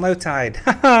tide and low tide.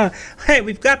 Hey,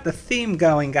 we've got the theme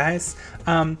going, guys.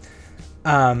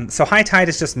 So high tide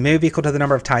is just move equal to the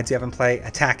number of tides you have in play,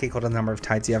 attack equal to the number of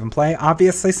tides you have in play.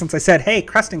 Obviously, since I said, hey,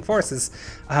 cresting force is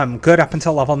good up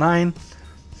until level 9,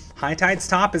 high tide's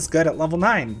top is good at level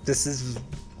 9.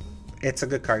 It's a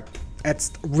good card.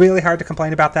 It's really hard to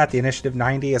complain about that. The initiative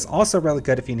 90 is also really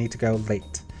good if you need to go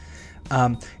late.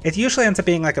 It usually ends up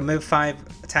being like a move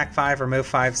 5, attack 5, or move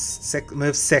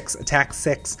 6, attack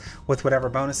 6 with whatever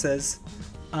bonuses,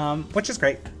 which is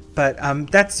great. But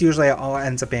that's usually all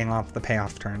ends up being off the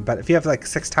payoff turn. But if you have like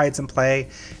 6 tides in play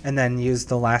and then use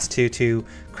the last 2 to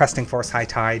cresting force high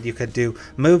tide, you could do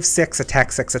move 6,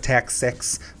 attack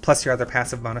 6, plus your other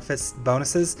passive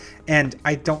bonuses. And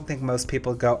I don't think most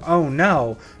people go, oh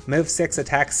no, move 6,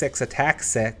 attack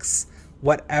 6,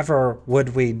 whatever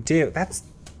would we do?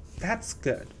 That's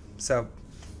good. So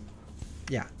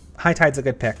yeah, high tide's a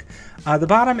good pick. The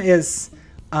bottom is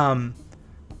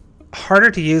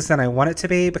harder to use than I want it to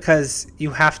be because you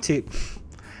have to.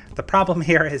 The problem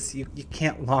here is you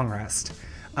can't long rest.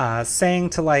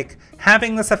 Saying to like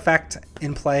having this effect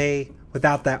in play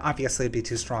without that, obviously it'd be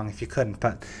too strong if you couldn't,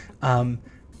 but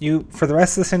you for the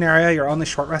rest of the scenario you're only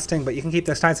short resting, but you can keep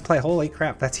those tides in play. Holy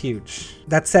crap, that's huge.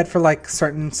 That said, for like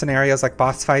certain scenarios like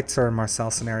boss fights or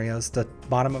Marcel scenarios, the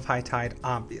bottom of high tide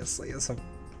obviously is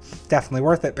definitely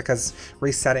worth it because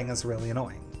resetting is really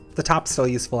annoying. The top's still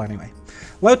useful anyway.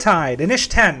 Low tide, Inish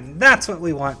 10, that's what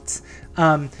we want.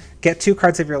 Get 2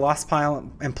 cards of your loss pile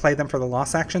and play them for the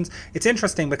loss actions. It's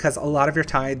interesting because a lot of your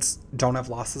tides don't have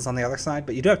losses on the other side,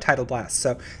 but you do have Tidal Blast.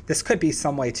 So this could be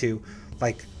some way to,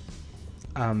 like,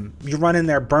 you run in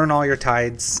there, burn all your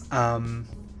tides, and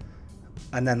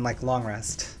then, like, long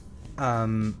rest.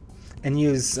 And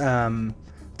use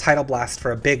Tidal Blast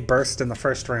for a big burst in the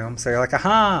first room. So you're like,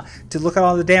 aha, to look at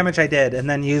all the damage I did, and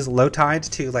then use low tide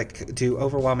to like do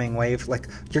overwhelming wave. Like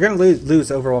you're gonna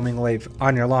lose overwhelming wave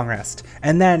on your long rest,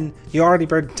 and then you already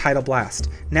burned Tidal Blast.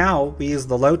 Now we use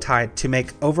the low tide to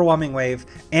make overwhelming wave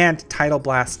and Tidal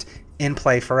Blast in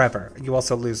play forever. You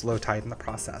also lose low tide in the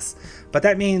process, but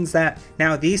that means that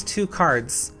now these 2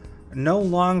 cards no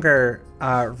longer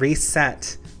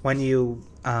reset when you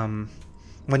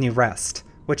rest,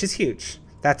 which is huge.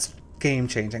 That's game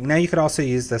changing. Now you could also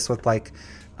use this with like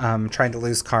trying to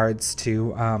lose cards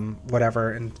to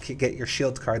whatever and get your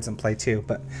shield cards in play too.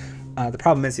 But the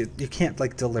problem is you can't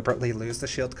like deliberately lose the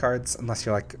shield cards unless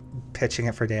you're like pitching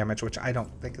it for damage, which I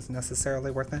don't think is necessarily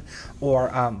worth it.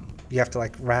 Or you have to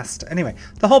like rest. Anyway,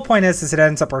 the whole point is it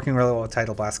ends up working really well with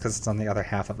Tidal Blast because it's on the other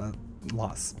half of a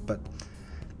loss. But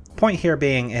point here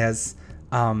being is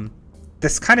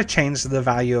this kind of changed the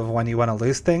value of when you want to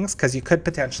lose things, because you could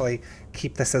potentially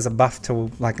keep this as a buff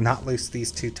to like not lose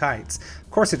these 2 tides.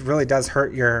 Of course, it really does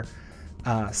hurt your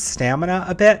stamina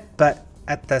a bit, but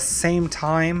at the same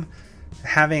time,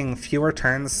 having fewer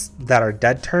turns that are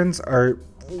dead turns are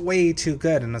way too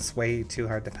good, and it's way too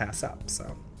hard to pass up.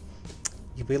 So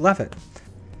we love it.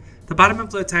 The bottom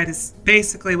of low tide is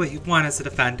basically what you want as a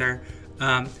defender.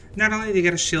 Not only do you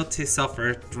get a shield to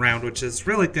self-earth round, which is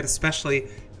really good, especially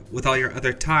with all your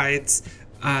other tides.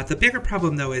 The bigger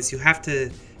problem though is you have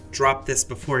to drop this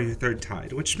before your 3rd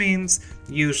tide, which means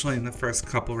usually in the first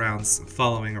couple rounds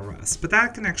following a rest. But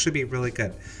that can actually be really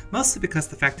good, mostly because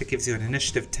the fact it gives you an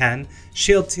initiative 10,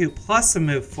 shield 2, plus a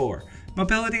move 4.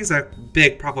 Mobility is a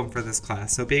big problem for this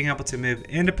class, so being able to move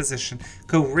into position,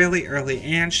 go really early,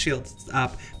 and shield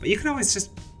up, but you can always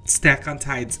just stack on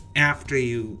tides after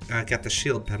you get the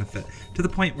shield benefit, to the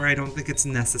point where I don't think it's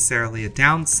necessarily a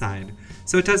downside.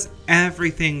 So it does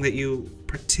everything that you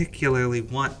particularly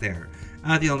want there.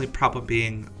 The only problem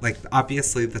being, like,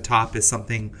 obviously the top is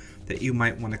something that you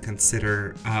might want to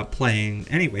consider playing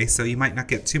anyway, so you might not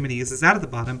get too many uses out of the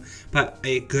bottom, but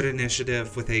a good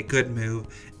initiative with a good move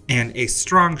and a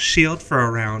strong shield for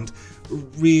a round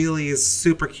really is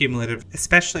super cumulative,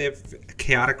 especially if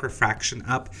Chaotic Refraction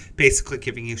up, basically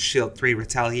giving you shield 3,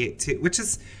 retaliate 2, which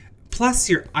is plus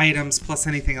your items, plus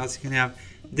anything else you can have.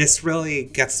 This really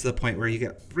gets to the point where you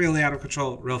get really out of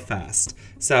control real fast.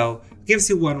 So it gives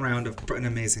you one round of an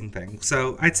amazing thing.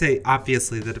 So I'd say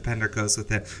obviously the Depender goes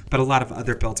with it, but a lot of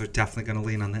other builds are definitely going to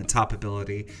lean on that top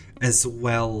ability as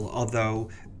well. Although,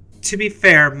 to be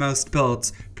fair, most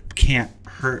builds can't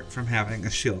hurt from having a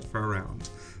shield for a round.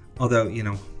 Although, you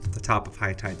know, the top of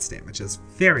High Tide's damage is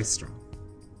very strong.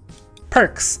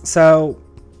 Perks. So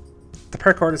the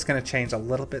perk order is going to change a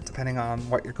little bit depending on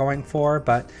what you're going for,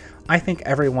 but I think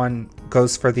everyone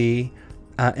goes for the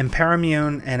Impair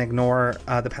Immune and ignore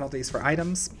the penalties for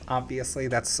items. Obviously,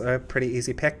 that's a pretty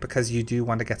easy pick because you do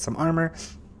want to get some armor.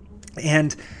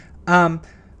 And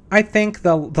I think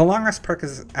the long rest perk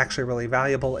is actually really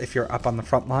valuable if you're up on the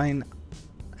front line.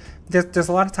 There's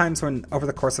a lot of times when, over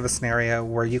the course of a scenario,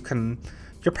 where you're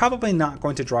probably not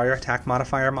going to draw your attack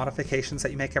modifier modifications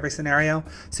that you make every scenario.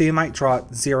 So you might draw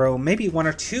 0, maybe 1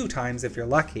 or 2 times if you're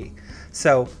lucky.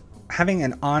 So having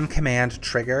an on-command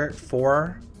trigger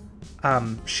for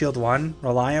Shield 1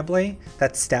 reliably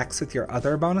that stacks with your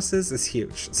other bonuses is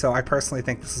huge. So I personally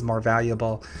think this is more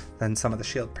valuable than some of the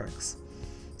shield perks.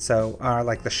 So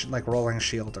like rolling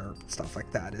shield or stuff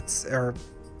like that.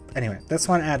 Anyway, this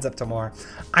one adds up to more.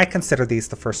 I consider these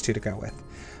the first 2 to go with.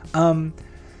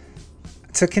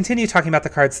 To continue talking about the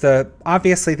cards,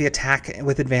 obviously the attack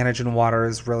with advantage in water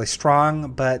is really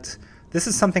strong, but this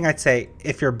is something I'd say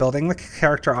if you're building the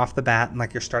character off the bat and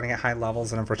like you're starting at high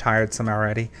levels and have retired some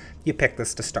already, you pick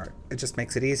this to start. It just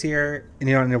makes it easier and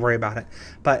you don't need to worry about it.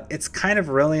 But it's kind of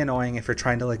really annoying if you're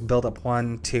trying to like build up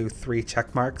 1, 2, 3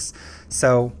 check marks.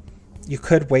 So you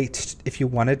could wait if you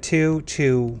wanted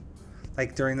to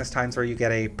like during those times where you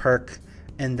get a perk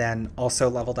and then also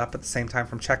leveled up at the same time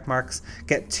from check marks,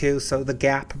 get 2, so the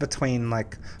gap between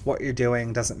like what you're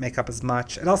doing doesn't make up as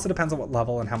much. It also depends on what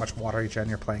level and how much water gen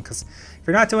you're playing, because if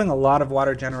you're not doing a lot of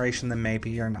water generation, then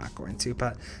maybe you're not going to,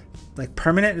 but like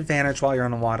permanent advantage while you're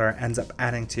in the water ends up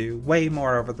adding to way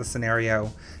more over the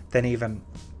scenario than even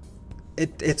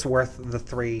it's worth the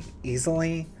 3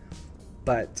 easily.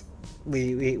 But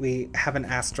we have an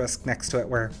asterisk next to it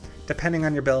where depending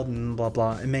on your build and blah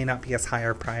blah, it may not be as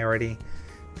higher priority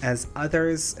as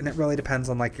others, and it really depends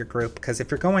on like your group, because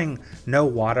if you're going no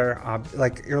water,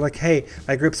 like you're like, hey,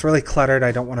 my group's really cluttered,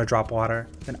 I don't want to drop water,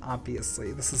 then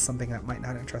obviously this is something that might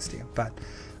not interest you. But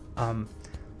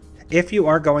if you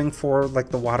are going for like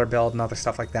the water build and other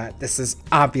stuff like that, this is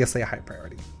obviously a high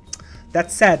priority.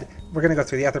 That said, we're gonna go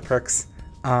through the other perks.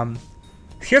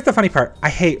 Here's the funny part. I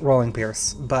hate Rolling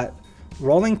Pierce, but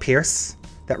Rolling Pierce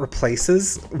that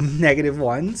replaces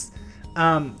 -1s,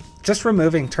 just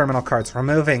removing terminal cards,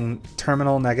 removing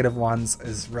terminal -1s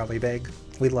is really big.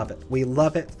 We love it. We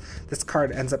love it. This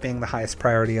card ends up being the highest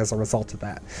priority as a result of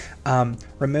that.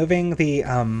 Removing the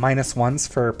 -1s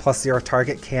for +0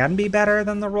 target can be better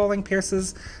than the Rolling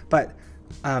Pierces, but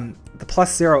the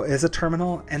 +0 is a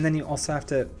terminal, and then you also have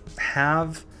to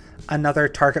have another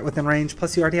target within range,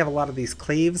 plus you already have a lot of these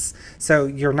cleaves, so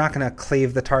you're not going to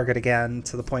cleave the target again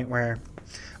to the point where,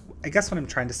 I guess what I'm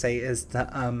trying to say is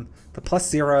the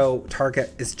 +0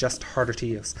 target is just harder to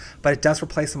use, but it does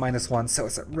replace a -1, so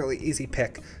it's a really easy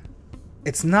pick.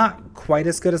 It's not quite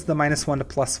as good as the -1 to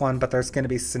 +1, but there's going to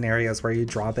be scenarios where you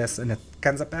draw this and it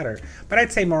ends up better. But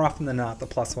I'd say more often than not, the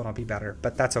 +1 will be better,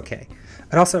 but that's okay.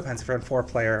 It also depends if you're in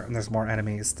 4-player and there's more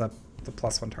enemies, the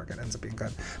 +1 target ends up being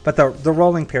good. But the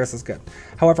Rolling Pierce is good.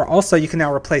 However, also you can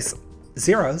now replace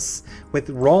zeros with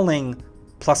rolling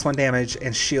 +1 damage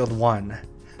and shield 1,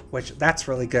 which that's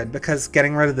really good, because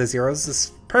getting rid of the zeros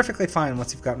is perfectly fine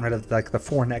once you've gotten rid of like the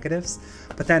 4 negatives.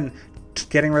 But then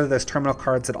getting rid of those terminal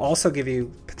cards that also give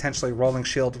you potentially rolling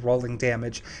shield, rolling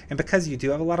damage, and because you do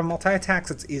have a lot of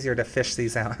multi-attacks, it's easier to fish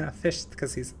these out. Fish,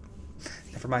 because he's...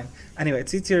 Never mind. Anyway,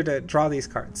 it's easier to draw these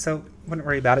cards, so wouldn't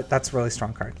worry about it. That's a really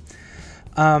strong card.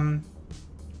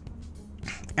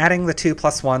 Adding the 2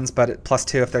 +1s, but at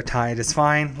 +2 if they're tied is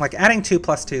fine. Like adding 2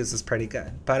 +2s is pretty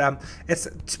good, but it's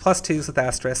 +2s with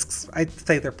asterisks. I'd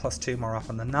say they're +2 more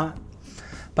often than not.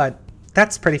 But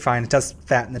that's pretty fine. It does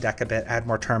fatten the deck a bit, add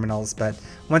more terminals, but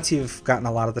once you've gotten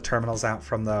a lot of the terminals out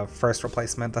from the first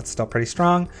replacement, that's still pretty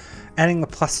strong. Adding the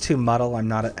 +2 muddle, I'm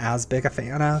not as big a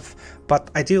fan of, but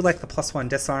I do like the +1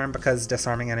 disarm because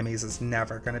disarming enemies is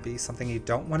never going to be something you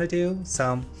don't want to do,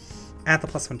 so add the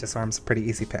 +1 disarm is a pretty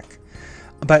easy pick.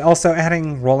 But also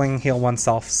adding rolling heal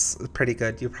oneself's pretty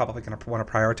good. You're probably going to want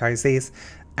to prioritize these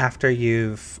after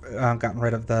you've gotten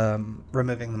rid of the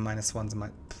removing the -1s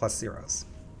and +0s.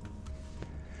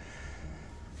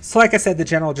 So like I said, the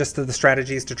general gist of the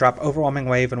strategy is to drop Overwhelming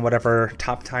Wave and whatever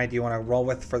top tide you want to roll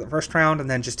with for the first round, and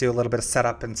then just do a little bit of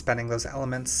setup and spending those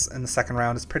elements in the second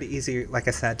round. It's pretty easy, like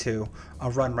I said, to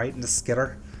run right into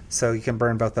Skitter. So you can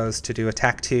burn both those to do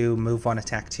attack 2, move 1,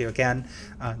 attack 2 again.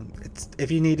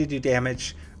 If you need to do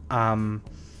damage,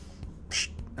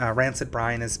 Rancid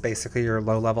Brine is basically your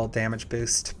low-level damage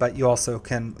boost, but you also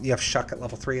you have Shuck at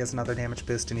level 3 as another damage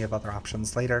boost, and you have other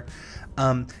options later.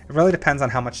 It really depends on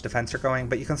how much defense you're going,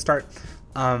 but you can start...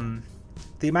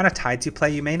 the amount of tides you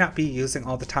play, you may not be using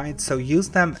all the tides, so use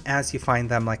them as you find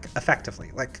them, like,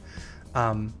 effectively. Like,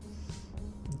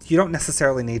 you don't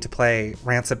necessarily need to play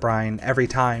Rancid Brine every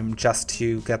time just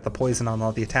to get the poison on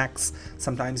all the attacks.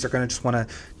 Sometimes you're going to just want to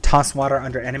toss water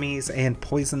under enemies and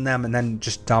poison them and then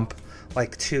just dump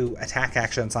like 2 attack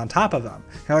actions on top of them.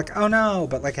 You're like, oh no,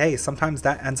 but like, hey, sometimes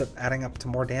that ends up adding up to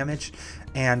more damage,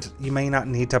 and you may not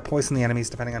need to poison the enemies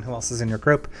depending on who else is in your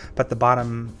group, but the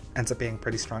bottom ends up being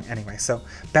pretty strong anyway. So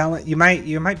you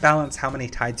might balance how many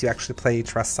tides you actually play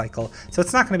each rest cycle. So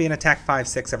it's not going to be an attack 5,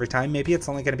 6 every time. Maybe it's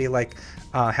only going to be like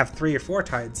have 3 or 4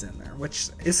 tides in there, which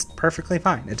is perfectly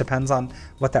fine. It depends on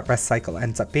what that rest cycle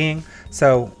ends up being.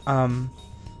 So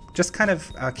just kind of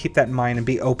keep that in mind and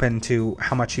be open to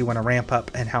how much you want to ramp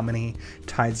up and how many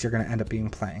tides you're going to end up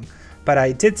playing. But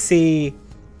I did see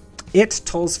It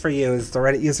Tolls For You is the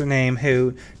Reddit username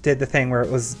who did the thing where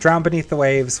it was Drown Beneath the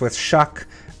Waves with Shuck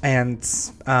and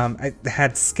I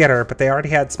had Skitter, but they already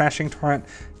had Smashing Torrent,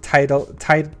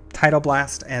 Tidal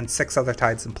Blast, and 6 other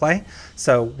tides in play.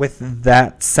 So with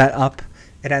that set up,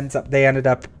 they ended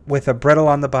up with a Brittle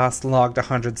on the boss, logged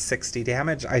 160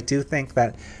 damage. I do think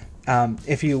that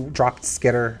if you dropped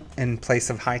Skitter in place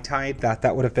of High Tide,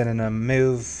 that would have been in a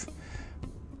move.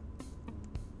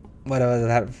 What would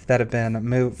that have been? A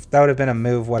move? That would have been a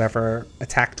move. Whatever.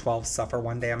 Attack 12, suffer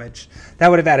 1 damage. That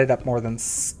would have added up more than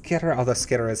Skitter, although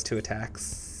Skitter has 2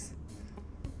 attacks.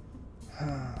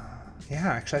 Yeah,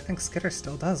 actually, I think Skitter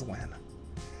still does win,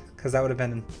 because that would have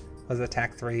been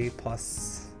attack 3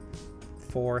 plus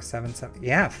 4, 7, 7.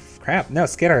 Yeah, crap. No,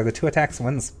 Skitter, the 2 attacks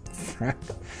wins.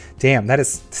 Damn,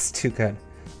 that's too good.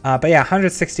 But yeah,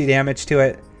 160 damage to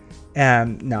it.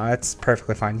 And no, it's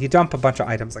perfectly fine. You dump a bunch of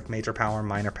items like Major Power,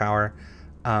 Minor Power.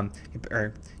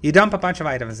 Or you dump a bunch of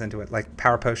items into it, like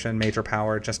Power Potion, Major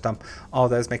Power. Just dump all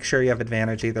those. Make sure you have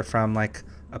advantage either from like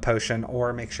a potion,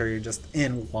 or make sure you're just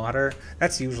in water.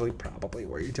 That's usually probably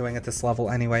where you're doing at this level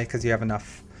anyway, because you have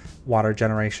enough water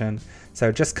generation.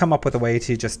 So just come up with a way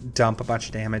to just dump a bunch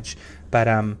of damage. But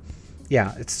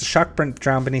yeah, it's Shuck,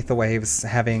 Drown Beneath the Waves,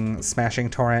 having Smashing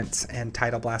Torrent and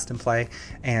Tidal Blast in play,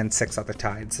 and 6 other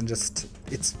tides. And just,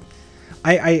 it's...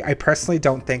 I personally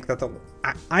don't think that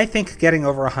I think getting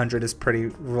over 100 is pretty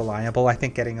reliable. I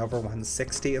think getting over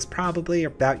 160 is probably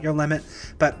about your limit.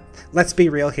 But let's be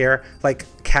real here. Like,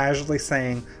 casually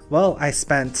saying, well, I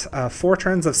spent 4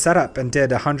 turns of setup and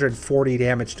did 140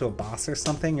 damage to a boss or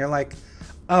something. You're like,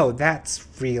 oh, that's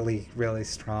really, really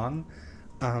strong.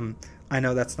 I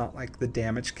know that's not like the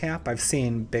damage cap. I've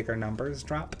seen bigger numbers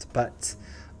dropped, but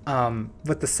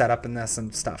with the setup in this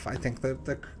and stuff, I think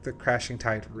the Crashing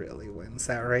Tide really wins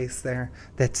that race there.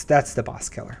 That's the boss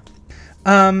killer.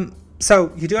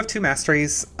 So you do have 2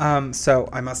 masteries. So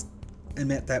I must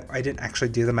admit that I didn't actually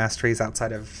do the masteries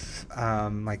outside of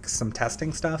like some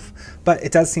testing stuff, but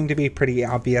it does seem to be pretty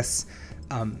obvious.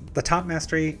 The top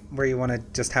mastery, where you want to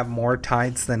just have more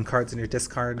tides than cards in your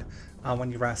discard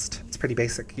when you rest, it's pretty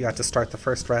basic. You have to start the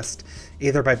first rest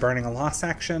either by burning a loss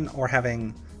action or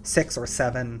having 6 or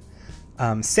 7,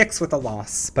 6 with a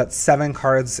loss, but 7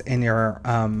 cards in your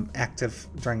active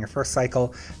during your first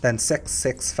cycle, then 6,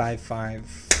 6, 5,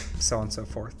 5, so on and so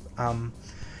forth.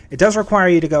 It does require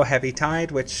you to go heavy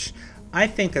tide, which I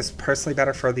think is personally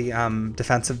better for the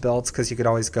defensive builds, because you could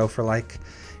always go for like,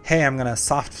 hey, I'm gonna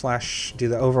soft flesh, do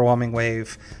the overwhelming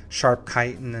wave, sharp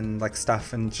chitin and like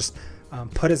stuff, and just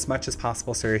put as much as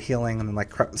possible so you're healing and then like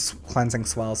cleansing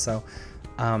swell. So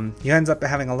you end up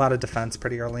having a lot of defense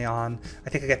pretty early on. I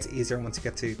think it gets easier once you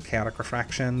get to chaotic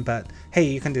refraction, but hey,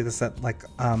 you can do this at like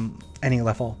any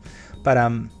level. But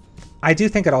I do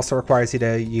think it also requires you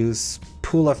to use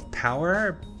Pool of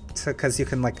Power because you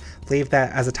can like leave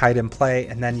that as a tide in play,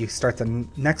 and then you start the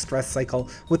next rest cycle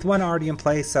with one already in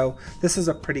play. So this is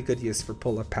a pretty good use for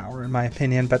pull of power in my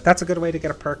opinion, but that's a good way to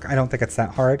get a perk. I don't think it's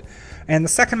that hard. And the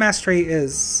second mastery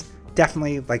is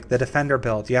definitely like the defender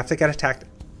build. You have to get attacked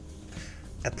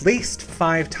at least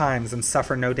 5 times and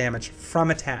suffer no damage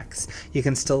from attacks. You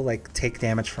can still like take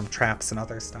damage from traps and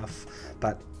other stuff,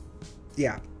 but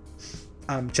yeah.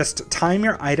 Just time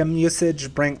your item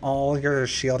usage, bring all your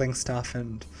shielding stuff,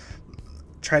 and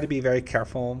try to be very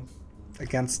careful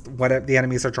against what the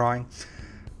enemies are drawing.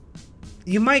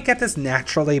 You might get this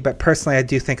naturally, but personally I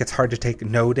do think it's hard to take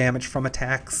no damage from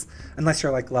attacks, unless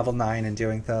you're like level 9 and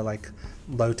doing the like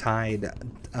low tide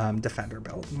defender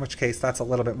build, in which case that's a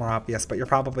little bit more obvious, but you're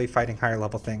probably fighting higher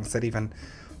level things that even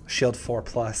Shield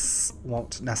 4+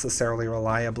 won't necessarily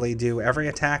reliably do every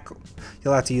attack.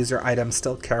 You'll have to use your items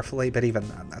still carefully, but even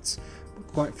then, that's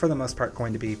for the most part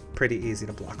going to be pretty easy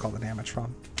to block all the damage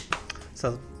from.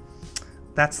 So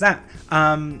that's that.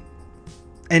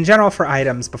 In general for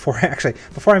items, before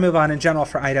I move on, in general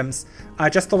for items,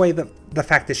 just the way that the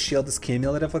fact that shield is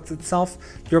cumulative with itself,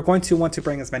 you're going to want to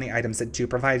bring as many items that do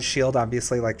provide shield,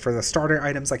 obviously, like for the starter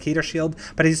items like heater shield,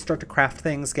 but as you start to craft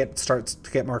things, start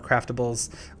to get more craftables,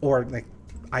 or like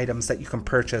items that you can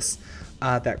purchase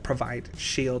that provide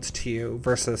shield to you,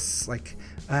 versus like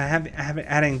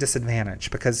adding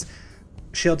disadvantage, because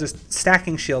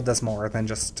stacking shield does more than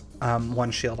just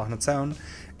one shield on its own.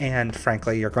 And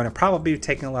frankly, you're going to probably be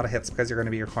taking a lot of hits because you're going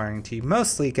to be requiring to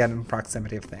mostly get in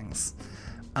proximity of things.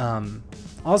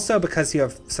 Also, because you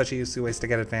have such easy ways to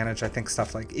get advantage, I think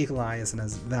stuff like Eagle Eye isn't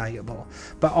as valuable.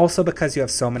 But also because you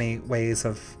have so many ways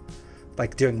of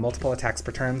like doing multiple attacks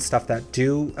per turn, stuff that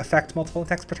do affect multiple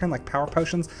attacks per turn, like power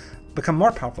potions, become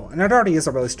more powerful. And it already is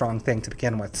a really strong thing to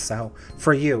begin with, so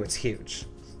for you, it's huge.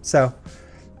 So,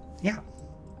 yeah.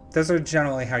 Those are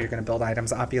generally how you're going to build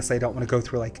items. Obviously, I don't want to go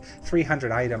through like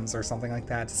 300 items or something like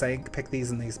that to say pick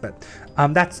these and these, but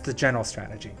that's the general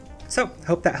strategy. So,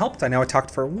 hope that helped. I know I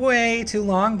talked for way too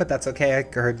long, but that's okay. I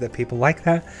heard that people like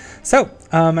that. So,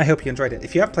 I hope you enjoyed it.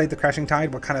 If you have played the Crashing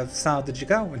Tide, what kind of style did you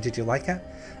go, and did you like it?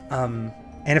 And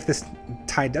if this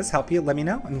tide does help you, let me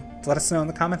know, and let us know in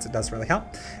the comments. It does really help.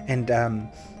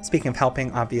 And speaking of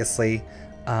helping, obviously,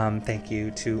 thank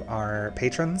you to our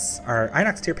patrons, our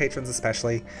Inox tier patrons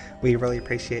especially. We really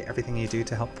appreciate everything you do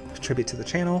to help contribute to the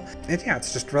channel. And yeah,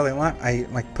 it's just really a lot. I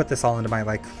like put this all into my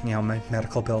my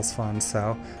medical bills fund,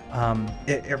 so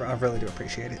I really do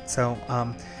appreciate it. So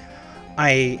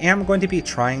I am going to be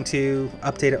trying to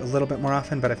update it a little bit more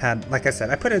often, but I've had, like I said,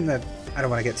 I put it in the, I don't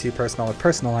want to get too personal with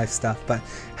personal life stuff, but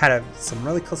had some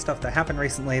really cool stuff that happened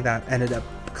recently that ended up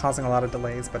causing a lot of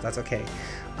delays, but that's okay.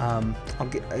 I'll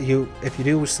get if you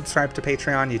do subscribe to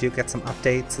Patreon, you do get some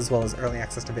updates as well as early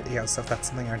access to videos, so if that's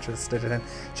something you're interested in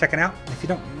checking out.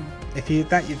 If you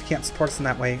can't support us in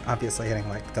that way, obviously hitting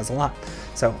like does a lot.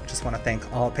 So just want to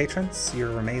thank all patrons.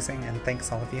 You're amazing, and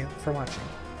thanks all of you for watching.